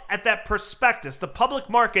one look at that prospectus. The public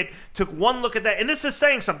market took one look at that. And this is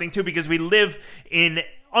saying something too, because we live in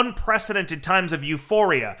unprecedented times of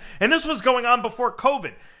euphoria. And this was going on before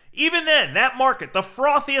COVID. Even then, that market, the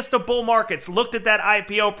frothiest of bull markets, looked at that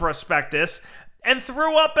IPO prospectus and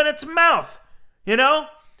threw up in its mouth.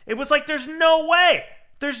 It was like, there's no way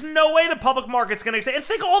the public market's going to exist. And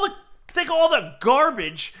think of all the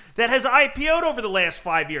garbage that has IPO'd over the last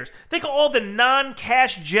 5 years. Think of all the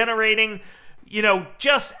non-cash generating,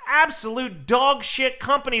 just absolute dog shit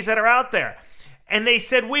companies that are out there. And they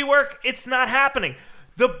said, WeWork, it's not happening.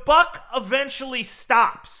 The buck eventually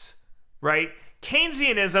stops, right?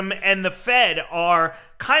 Keynesianism and the Fed are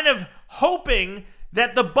kind of hoping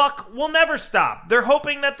that the buck will never stop. They're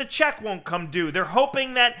hoping that the check won't come due. They're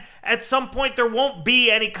hoping that at some point there won't be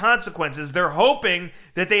any consequences. They're hoping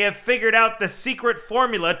that they have figured out the secret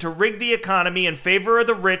formula to rig the economy in favor of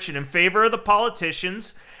the rich and in favor of the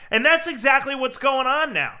politicians. And that's exactly what's going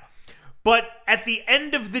on now. But at the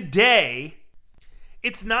end of the day,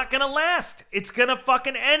 it's not going to last. It's going to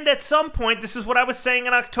fucking end at some point. This is what I was saying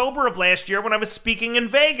in October of last year when I was speaking in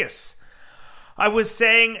Vegas. I was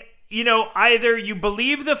saying, either you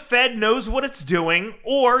believe the Fed knows what it's doing,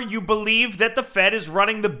 or you believe that the Fed is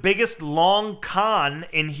running the biggest long con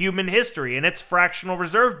in human history, and it's fractional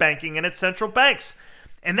reserve banking and its central banks.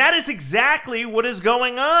 And that is exactly what is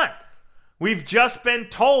going on. We've just been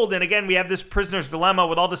told, and again, we have this prisoner's dilemma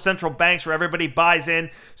with all the central banks where everybody buys in,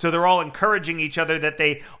 so they're all encouraging each other that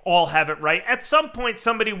they all have it right. At some point,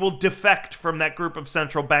 somebody will defect from that group of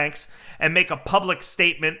central banks and make a public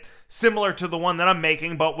statement similar to the one that I'm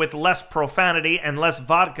making, but with less profanity and less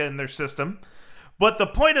vodka in their system. But the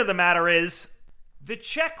point of the matter is, the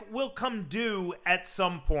check will come due at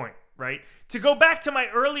some point, right? To go back to my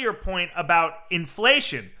earlier point about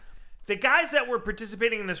inflation, the guys that were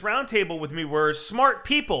participating in this roundtable with me were smart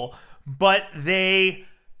people, but they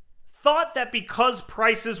thought that because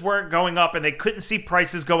prices weren't going up and they couldn't see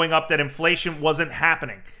prices going up, that inflation wasn't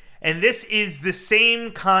happening. And this is the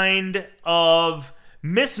same kind of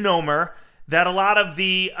misnomer that a lot of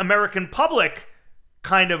the American public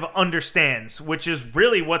kind of understands, which is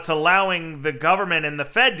really what's allowing the government and the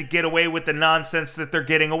Fed to get away with the nonsense that they're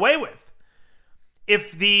getting away with.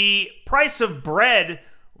 If the price of bread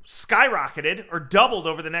skyrocketed or doubled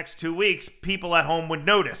over the next 2 weeks, people at home would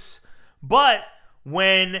notice. But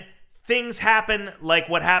when things happen like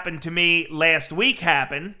what happened to me last week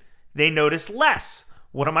happen, they notice less.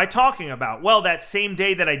 What am I talking about? Well, that same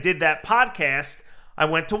day that I did that podcast, I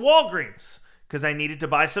went to Walgreens because I needed to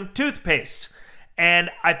buy some toothpaste. And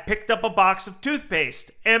I picked up a box of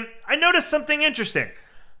toothpaste. And I noticed something interesting.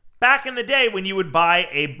 Back in the day when you would buy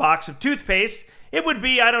a box of toothpaste, it would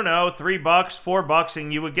be, $3, $4,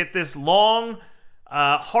 and you would get this long,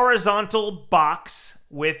 horizontal box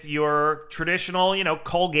with your traditional,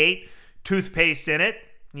 Colgate toothpaste in it.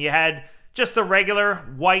 You had just the regular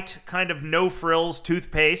white kind of no-frills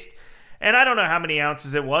toothpaste. And I don't know how many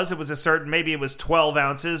ounces it was. It was maybe it was 12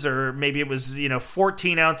 ounces or maybe it was,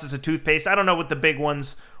 14 ounces of toothpaste. I don't know what the big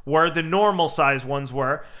ones were. The normal size ones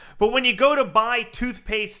were. But when you go to buy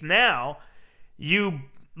toothpaste now, you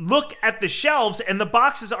look at the shelves and the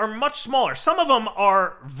boxes are much smaller. Some of them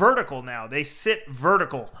are vertical now. They sit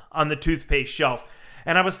vertical on the toothpaste shelf.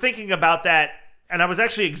 And I was thinking about that and I was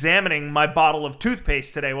actually examining my bottle of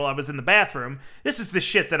toothpaste today while I was in the bathroom. This is the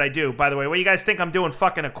shit that I do, by the way. What you guys think I'm doing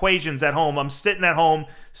fucking equations at home? I'm sitting at home,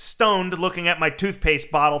 stoned, looking at my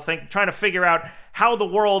toothpaste bottle, trying to figure out how the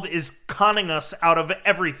world is conning us out of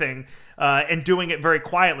everything and doing it very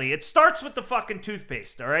quietly. It starts with the fucking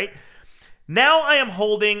toothpaste, all right? Now I am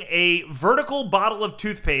holding a vertical bottle of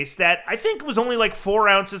toothpaste that I think was only like 4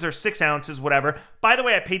 ounces or 6 ounces, whatever. By the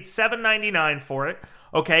way, I paid $7.99 for it.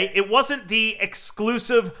 Okay, it wasn't the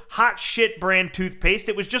exclusive hot shit brand toothpaste.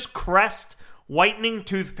 It was just Crest whitening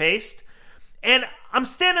toothpaste. And I'm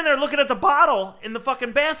standing there looking at the bottle in the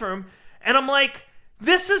fucking bathroom, and I'm like,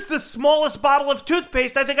 this is the smallest bottle of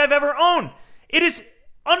toothpaste I think I've ever owned. It is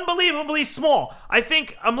unbelievably small. I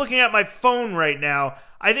think, I'm looking at my phone right now,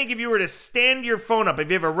 I think if you were to stand your phone up, if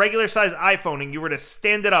you have a regular size iPhone and you were to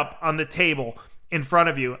stand it up on the table in front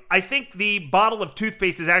of you, I think the bottle of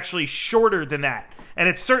toothpaste is actually shorter than that. And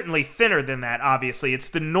it's certainly thinner than that, obviously.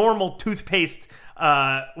 It's the normal toothpaste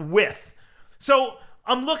width. So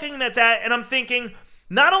I'm looking at that and I'm thinking,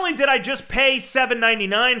 not only did I just pay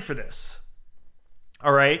 $7.99 for this,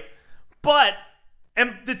 all right, but,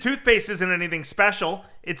 and the toothpaste isn't anything special.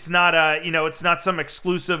 It's not it's not some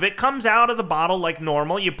exclusive. It comes out of the bottle like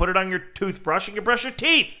normal. You put it on your toothbrush and you brush your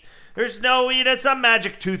teeth. There's no, it's not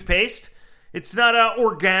magic toothpaste. It's not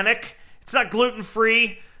organic. It's not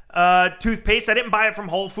gluten-free toothpaste. I didn't buy it from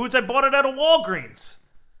Whole Foods. I bought it out of Walgreens.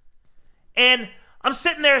 And I'm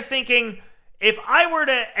sitting there thinking, if I were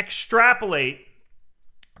to extrapolate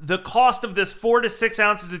the cost of this 4 to 6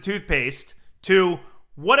 ounces of toothpaste to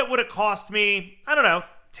what it would have cost me, I don't know,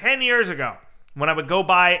 10 years ago, when I would go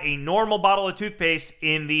buy a normal bottle of toothpaste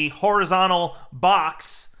in the horizontal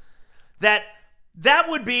box, that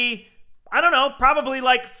would be, I don't know, probably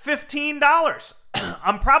like $15.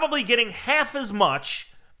 I'm probably getting half as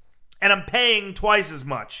much, and I'm paying twice as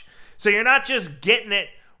much. So you're not just getting it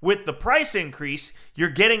with the price increase, you're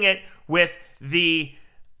getting it with the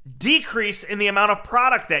decrease in the amount of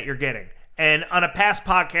product that you're getting. And on a past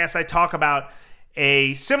podcast, I talk about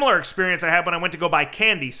a similar experience I had when I went to go buy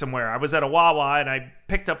candy somewhere. I was at a Wawa and I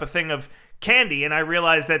picked up a thing of candy and I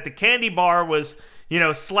realized that the candy bar was,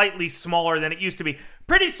 slightly smaller than it used to be.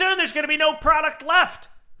 Pretty soon there's going to be no product left.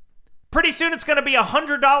 Pretty soon it's going to be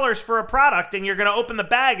 $100 for a product and you're going to open the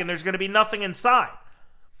bag and there's going to be nothing inside.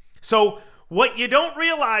 So what you don't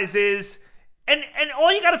realize is, and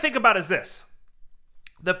all you got to think about is this.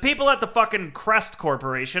 The people at the fucking Crest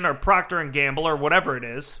Corporation or Procter & Gamble or whatever it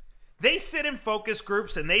is, they sit in focus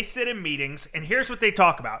groups and they sit in meetings, and here's what they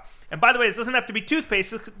talk about. And by the way, this doesn't have to be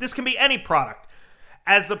toothpaste. This can be any product.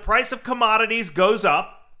 As the price of commodities goes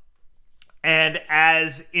up, and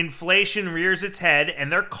as inflation rears its head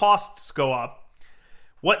and their costs go up,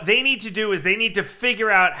 what they need to do is they need to figure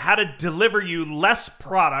out how to deliver you less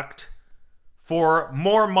product for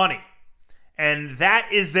more money. And that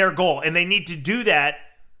is their goal. And they need to do that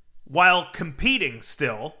while competing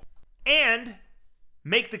still. And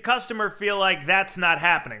make the customer feel like that's not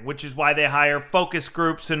happening, which is why they hire focus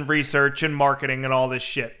groups and research and marketing and all this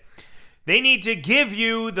shit. They need to give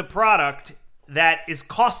you the product that is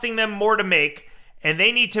costing them more to make, and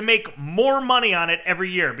they need to make more money on it every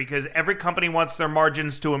year because every company wants their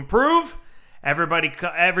margins to improve.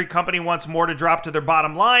 Every company wants more to drop to their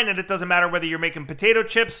bottom line, and it doesn't matter whether you're making potato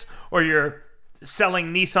chips or you're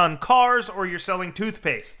selling Nissan cars or you're selling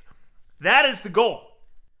toothpaste. That is the goal.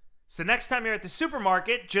 So next time you're at the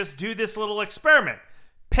supermarket, just do this little experiment.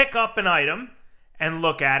 Pick up an item and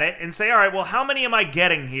look at it and say, all right, well, how many am I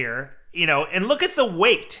getting here? And look at the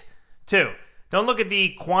weight, too. Don't look at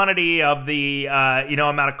the quantity of the,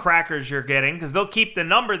 amount of crackers you're getting, because they'll keep the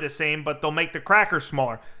number the same, but they'll make the crackers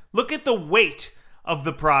smaller. Look at the weight of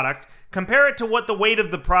the product. Compare it to what the weight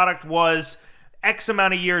of the product was X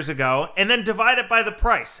amount of years ago, and then divide it by the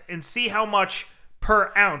price and see how much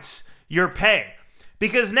per ounce you're paying.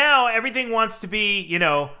 Because now everything wants to be,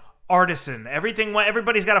 artisan.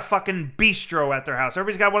 Everybody's got a fucking bistro at their house.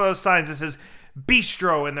 Everybody's got one of those signs that says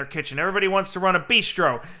bistro in their kitchen. Everybody wants to run a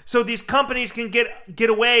bistro. So these companies can get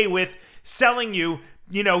away with selling you,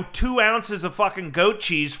 2 ounces of fucking goat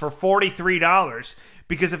cheese for $43.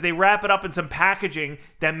 Because if they wrap it up in some packaging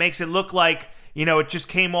that makes it look like, it just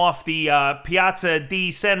came off the Piazza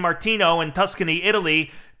di San Martino in Tuscany, Italy,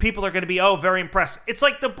 people are going to be, very impressed. It's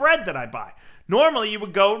like the bread that I buy. Normally, you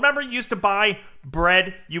would go, remember you used to buy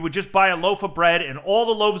bread? You would just buy a loaf of bread, and all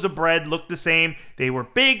the loaves of bread looked the same. They were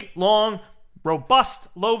big, long,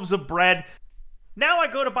 robust loaves of bread. Now I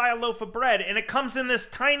go to buy a loaf of bread, and it comes in this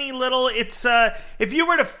tiny little, if you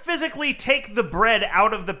were to physically take the bread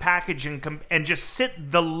out of the package and just sit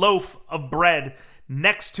the loaf of bread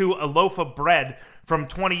next to a loaf of bread from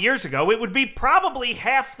 20 years ago, it would be probably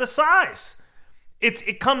half the size.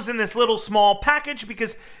 It comes in this little small package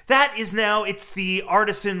because that is now, it's the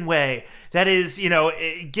artisan way. That is,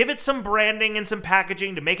 give it some branding and some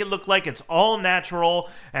packaging to make it look like it's all natural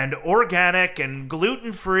and organic and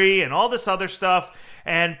gluten-free and all this other stuff,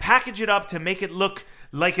 and package it up to make it look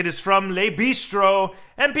like it is from Le Bistro,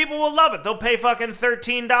 and people will love it. They'll pay fucking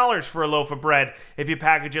 $13 for a loaf of bread if you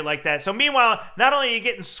package it like that. So meanwhile, not only are you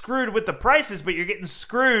getting screwed with the prices, but you're getting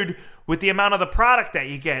screwed with the amount of the product that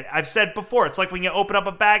you get. I've said before, it's like when you open up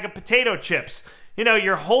a bag of potato chips.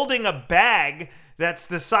 You're holding a bag that's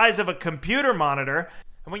the size of a computer monitor,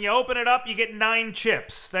 and when you open it up, you get 9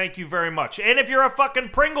 chips. Thank you very much. And if you're a fucking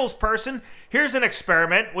Pringles person, here's an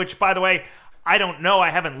experiment, which, by the way, I don't know,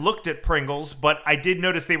 I haven't looked at Pringles, but I did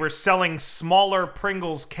notice they were selling smaller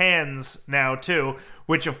Pringles cans now too,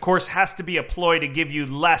 which of course has to be a ploy to give you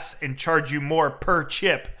less and charge you more per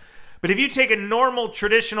chip. But if you take a normal,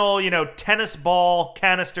 traditional, tennis ball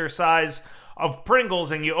canister size of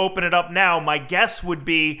Pringles and you open it up now, my guess would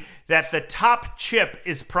be that the top chip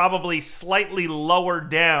is probably slightly lower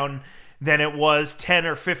down than it was 10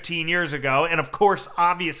 or 15 years ago. And of course,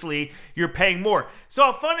 obviously, you're paying more. So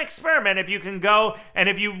a fun experiment if you can go, and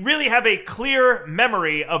if you really have a clear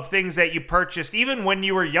memory of things that you purchased, even when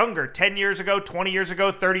you were younger, 10 years ago, 20 years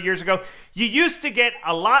ago, 30 years ago, you used to get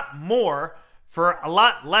a lot more for a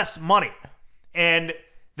lot less money. And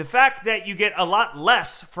the fact that you get a lot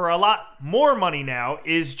less for a lot more money now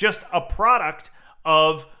is just a product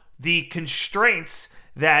of the constraints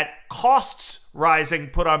that costs rising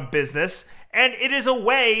put on business, and it is a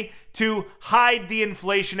way to hide the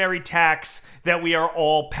inflationary tax that we are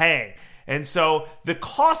all paying. And so the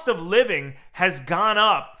cost of living has gone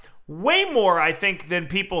up way more, I think, than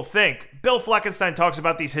people think. Bill Fleckenstein talks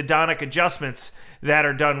about these hedonic adjustments that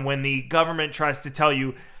are done when the government tries to tell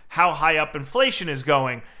you how high up inflation is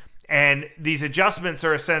going. And these adjustments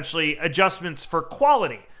are essentially adjustments for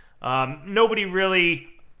quality. Nobody really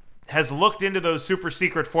has looked into those super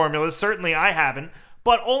secret formulas. Certainly I haven't.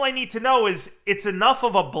 But all I need to know is it's enough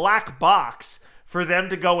of a black box for them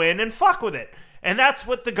to go in and fuck with it. And that's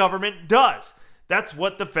what the government does. That's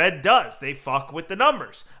what the Fed does. They fuck with the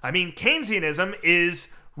numbers. Keynesianism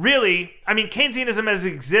is really, Keynesianism as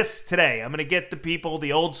it exists today. I'm going to get the people,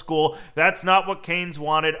 the old school. That's not what Keynes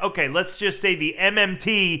wanted. Okay, let's just say the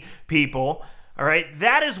MMT people. All right,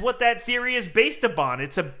 that is what that theory is based upon.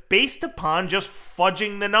 It's based upon just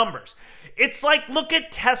fudging the numbers. It's like, look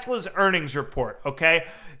at Tesla's earnings report, okay?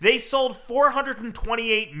 They sold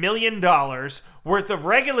 $428 million worth of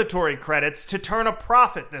regulatory credits to turn a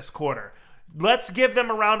profit this quarter. Let's give them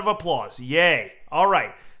a round of applause. Yay. All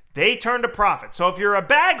right, they turned a profit. So if you're a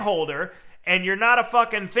bag holder and you're not a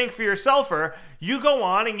fucking think for yourselfer, you go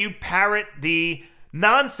on and you parrot the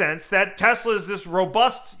nonsense that Tesla is this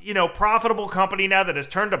robust, profitable company now that has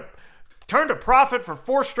turned a profit for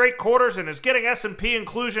 4 straight quarters and is getting S&P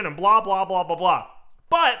inclusion and blah, blah, blah, blah, blah.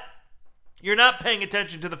 But you're not paying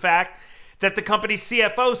attention to the fact that the company's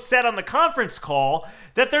CFO said on the conference call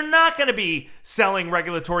that they're not going to be selling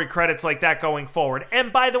regulatory credits like that going forward.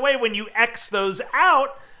 And by the way, when you X those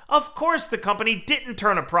out, of course the company didn't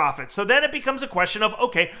turn a profit. So then it becomes a question of,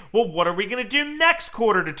 okay, well, what are we going to do next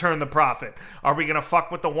quarter to turn the profit? Are we going to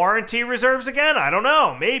fuck with the warranty reserves again? I don't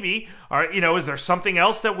know. Maybe. Is there something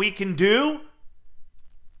else that we can do?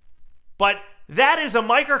 But that is a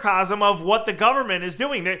microcosm of what the government is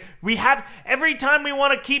doing. We have, every time we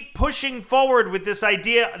want to keep pushing forward with this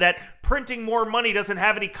idea that printing more money doesn't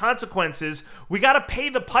have any consequences, we got to pay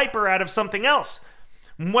the piper out of something else.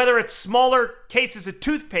 Whether it's smaller cases of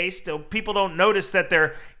toothpaste, so people don't notice that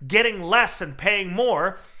they're getting less and paying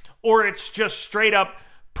more, or it's just straight up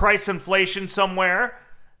price inflation somewhere,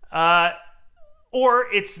 or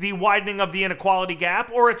it's the widening of the inequality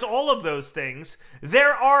gap, or it's all of those things,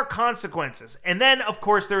 there are consequences. And then, of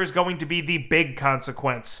course, there is going to be the big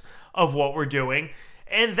consequence of what we're doing,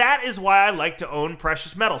 and that is why I like to own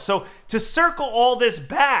precious metals. So to circle all this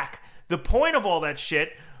back, the point of all that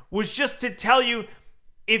shit was just to tell you,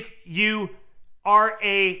 if you are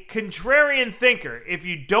a contrarian thinker, if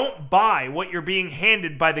you don't buy what you're being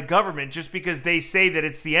handed by the government just because they say that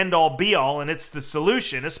it's the end-all be-all and it's the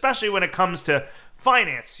solution, especially when it comes to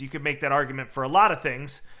finance, you could make that argument for a lot of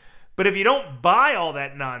things, but if you don't buy all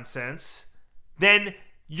that nonsense, then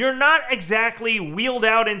you're not exactly wheeled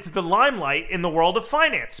out into the limelight in the world of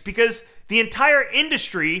finance, because the entire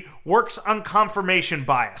industry works on confirmation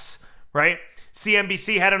bias, right?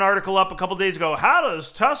 CNBC had an article up a couple days ago. How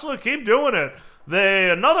does Tesla keep doing it?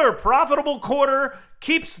 Another profitable quarter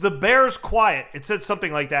keeps the bears quiet. It said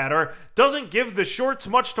something like that, or doesn't give the shorts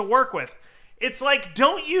much to work with. It's like,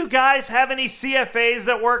 don't you guys have any CFAs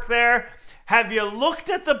that work there? Have you looked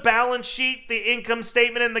at the balance sheet, the income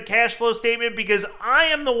statement, and the cash flow statement? Because I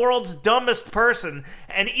am the world's dumbest person,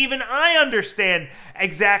 and even I understand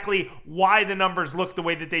exactly why the numbers look the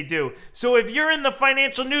way that they do. So if you're in the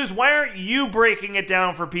financial news, why aren't you breaking it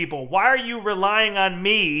down for people? Why are you relying on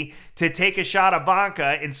me to take a shot of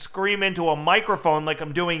vodka and scream into a microphone like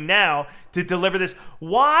I'm doing now to deliver this?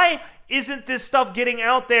 Why isn't this stuff getting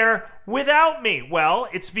out there without me? Well,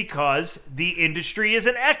 it's because the industry is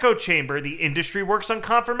an echo chamber. The industry works on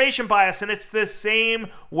confirmation bias, and it's the same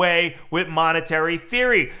way with monetary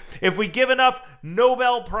theory. If we give enough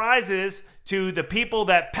Nobel Prizes to the people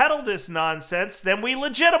that peddle this nonsense, then we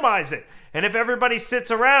legitimize it. And if everybody sits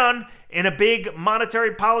around in a big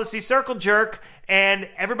monetary policy circle jerk and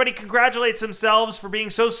everybody congratulates themselves for being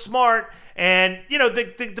so smart, and, you know,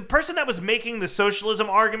 the person that was making the socialism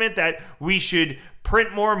argument that we should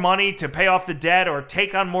print more money to pay off the debt or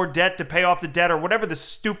take on more debt to pay off the debt or whatever the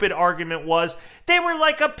stupid argument was, they were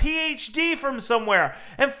like a PhD from somewhere.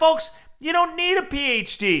 And folks, you don't need a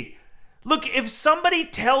PhD. Look, if somebody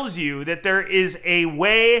tells you that there is a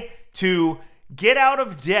way to get out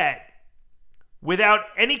of debt without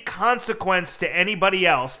any consequence to anybody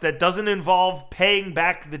else that doesn't involve paying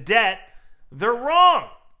back the debt, they're wrong.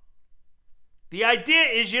 The idea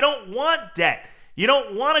is you don't want debt. You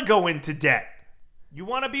don't want to go into debt. You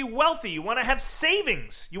want to be wealthy. You want to have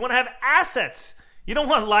savings. You want to have assets. You don't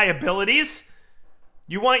want liabilities.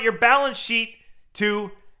 You want your balance sheet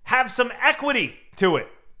to have some equity to it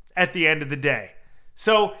at the end of the day.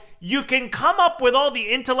 So you can come up with all the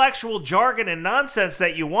intellectual jargon and nonsense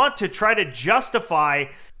that you want to try to justify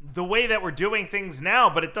the way that we're doing things now,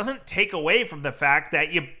 but it doesn't take away from the fact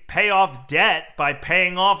that you pay off debt by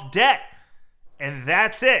paying off debt. And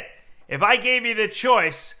that's it. If I gave you the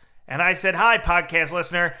choice and I said, hi, podcast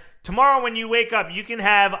listener, tomorrow when you wake up, you can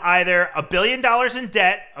have either $1 billion in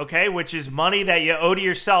debt, okay, which is money that you owe to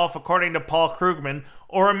yourself, according to Paul Krugman,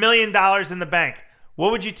 or $1 million in the bank.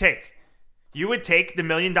 What would you take? You would take the $1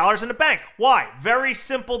 million in the bank. Why? Very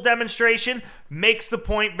simple demonstration, makes the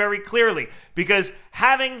point very clearly. Because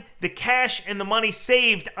having the cash and the money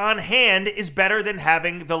saved on hand is better than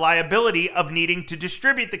having the liability of needing to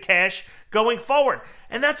distribute the cash going forward.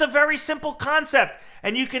 And that's a very simple concept.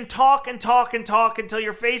 And you can talk and talk and talk until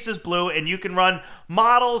your face is blue, and you can run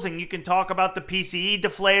models, and you can talk about the PCE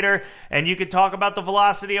deflator, and you can talk about the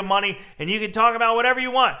velocity of money, and you can talk about whatever you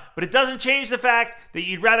want. But it doesn't change the fact that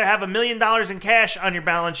you'd rather have $1 million in cash on your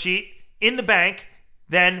balance sheet in the bank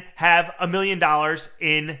than have $1 million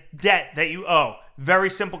in debt that you owe. Very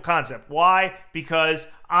simple concept. Why?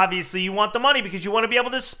 Because obviously you want the money because you want to be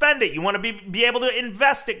able to spend it. You want to be able to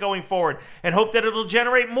invest it going forward and hope that it'll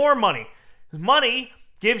generate more money. Money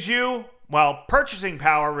gives you, well, purchasing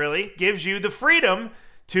power really gives you the freedom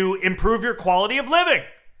to improve your quality of living.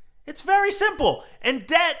 It's very simple. And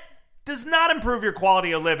debt does not improve your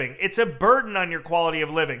quality of living. It's a burden on your quality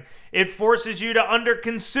of living. It forces you to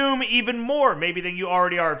underconsume even more, maybe than you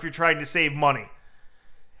already are if you're trying to save money.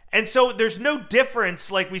 And so there's no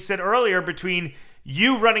difference, like we said earlier, between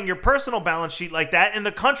you running your personal balance sheet like that and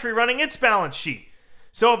the country running its balance sheet.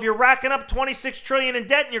 So if you're racking up $26 trillion in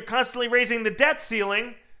debt and you're constantly raising the debt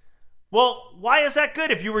ceiling, well, why is that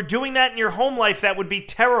good? If you were doing that in your home life, that would be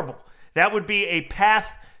terrible. That would be a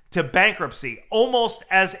path to bankruptcy, almost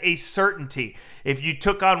as a certainty. If you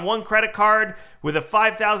took on one credit card with a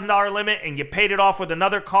 $5,000 limit and you paid it off with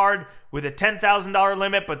another card with a $10,000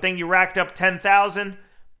 limit, but then you racked up $10,000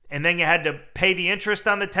 and then you had to pay the interest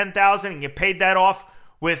on the $10,000 and you paid that off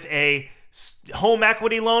with a home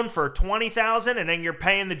equity loan for $20,000, and then you're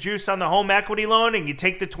paying the juice on the home equity loan, and you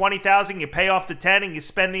take the $20,000, you pay off the $10,000, and you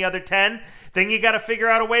spend the other $10,000. Then you got to figure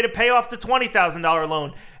out a way to pay off the $20,000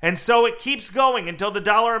 loan, and so it keeps going until the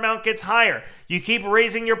dollar amount gets higher. You keep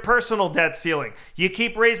raising your personal debt ceiling. You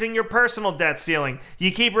keep raising your personal debt ceiling.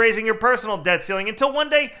 You keep raising your personal debt ceiling until one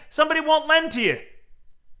day somebody won't lend to you,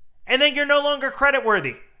 and then you're no longer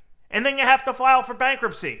creditworthy, and then you have to file for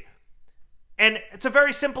bankruptcy. And it's a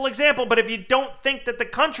very simple example, but if you don't think that the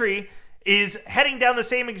country is heading down the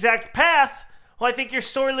same exact path, well, I think you're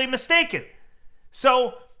sorely mistaken.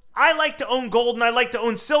 So I like to own gold and I like to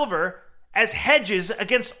own silver as hedges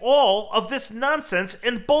against all of this nonsense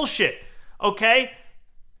and bullshit, okay?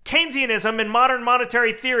 Keynesianism and modern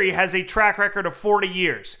monetary theory has a track record of 40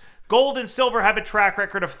 years. Gold and silver have a track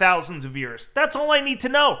record of thousands of years. That's all I need to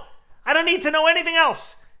know. I don't need to know anything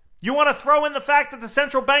else. You want to throw in the fact that the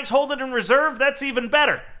central banks hold it in reserve? That's even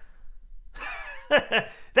better.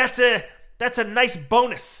 That's a nice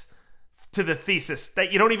bonus to the thesis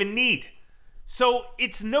that you don't even need. So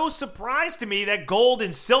it's no surprise to me that gold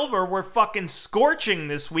and silver were fucking scorching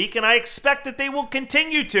this week, and I expect that they will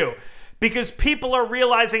continue to, because people are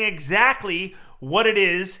realizing exactly what it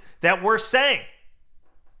is that we're saying.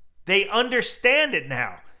 They understand it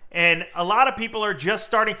now. And a lot of people are just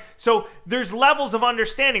starting. So there's levels of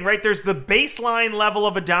understanding, right? There's the baseline level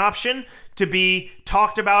of adoption to be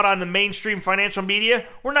talked about on the mainstream financial media.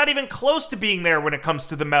 We're not even close to being there when it comes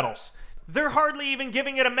to the metals. They're hardly even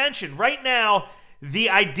giving it a mention. Right now, the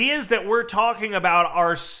ideas that we're talking about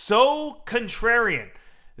are so contrarian.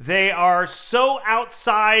 They are so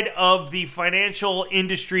outside of the financial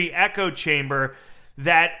industry echo chamber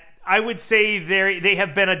that I would say they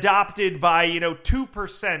have been adopted by,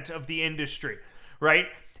 2% of the industry, right?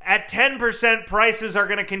 At 10%, prices are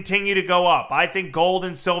going to continue to go up. I think gold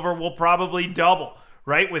and silver will probably double,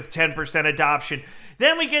 right, with 10% adoption.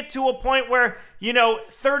 Then we get to a point where,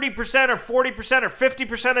 30% or 40% or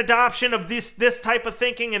 50% adoption of this type of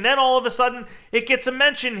thinking, and then all of a sudden it gets a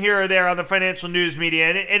mention here or there on the financial news media,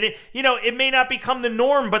 and it may not become the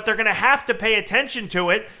norm, but they're going to have to pay attention to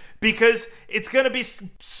it, because it's going to be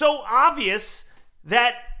so obvious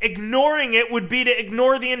that ignoring it would be to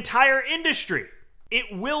ignore the entire industry. It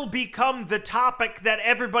will become the topic that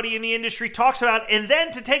everybody in the industry talks about. And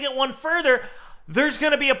then to take it one further, there's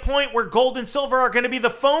going to be a point where gold and silver are going to be the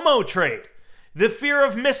FOMO trade, the fear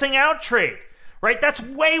of missing out trade, right? That's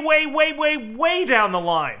way, way, way, way, way down the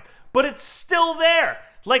line, but it's still there.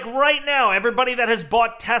 Like right now, everybody that has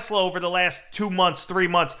bought Tesla over the last 2 months, 3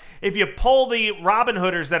 months, if you poll the Robin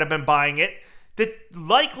Hooders that have been buying it, the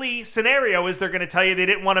likely scenario is they're going to tell you they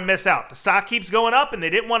didn't want to miss out. The stock keeps going up and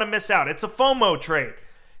they didn't want to miss out. It's a FOMO trade.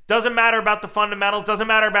 Doesn't matter about the fundamentals, doesn't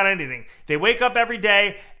matter about anything. They wake up every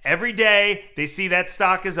day they see that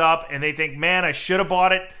stock is up and they think, man, I should have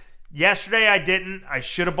bought it yesterday, I didn't. I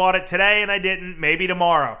should have bought it today and I didn't. Maybe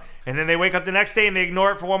tomorrow. And then they wake up the next day and they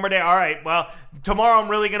ignore it for one more day. All right, well, tomorrow I'm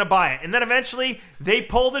really going to buy it. And then eventually they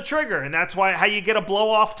pull the trigger, and that's how you get a blow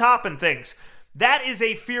off top and things. That is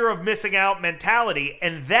a fear of missing out mentality,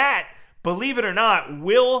 and that, believe it or not,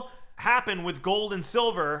 will happen with gold and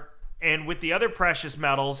silver and with the other precious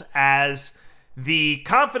metals as the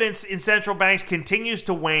confidence in central banks continues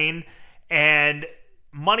to wane and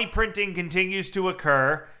money printing continues to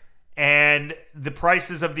occur and the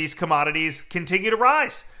prices of these commodities continue to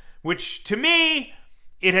rise, which to me,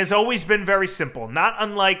 it has always been very simple. Not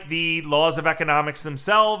unlike the laws of economics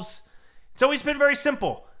themselves, it's always been very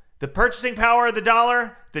simple. The purchasing power of the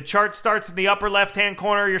dollar, the chart starts in the upper left-hand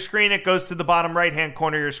corner of your screen. It goes to the bottom right-hand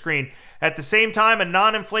corner of your screen. At the same time, a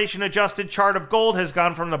non-inflation adjusted chart of gold has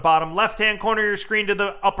gone from the bottom left-hand corner of your screen to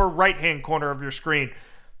the upper right-hand corner of your screen.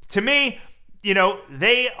 To me,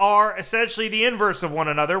 they are essentially the inverse of one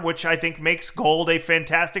another, which I think makes gold a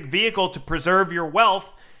fantastic vehicle to preserve your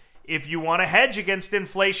wealth if you want to hedge against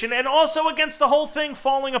inflation and also against the whole thing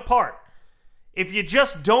falling apart. If you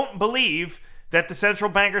just don't believe that the central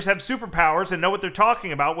bankers have superpowers and know what they're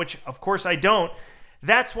talking about, which of course I don't,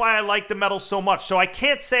 that's why I like the metals so much. So I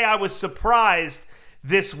can't say I was surprised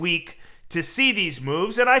this week to see these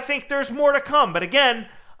moves, and I think there's more to come. But again,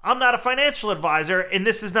 I'm not a financial advisor, and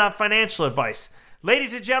this is not financial advice.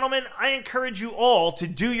 Ladies and gentlemen, I encourage you all to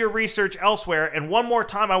do your research elsewhere. And one more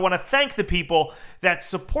time, I want to thank the people that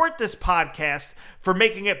support this podcast for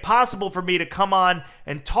making it possible for me to come on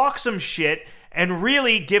and talk some shit and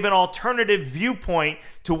really give an alternative viewpoint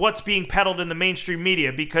to what's being peddled in the mainstream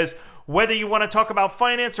media. Because whether you want to talk about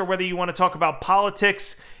finance or whether you want to talk about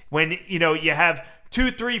politics, when you have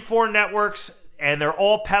 2, 3, 4 networks and they're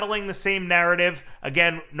all peddling the same narrative,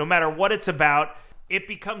 again, no matter what it's about, it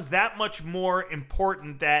becomes that much more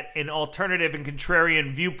important that an alternative and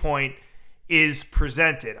contrarian viewpoint is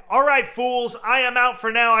presented. All right, fools, I am out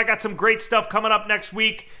for now. I got some great stuff coming up next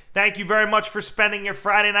week. Thank you very much for spending your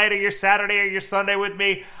Friday night or your Saturday or your Sunday with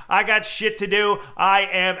me. I got shit to do. I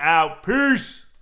am out. Peace.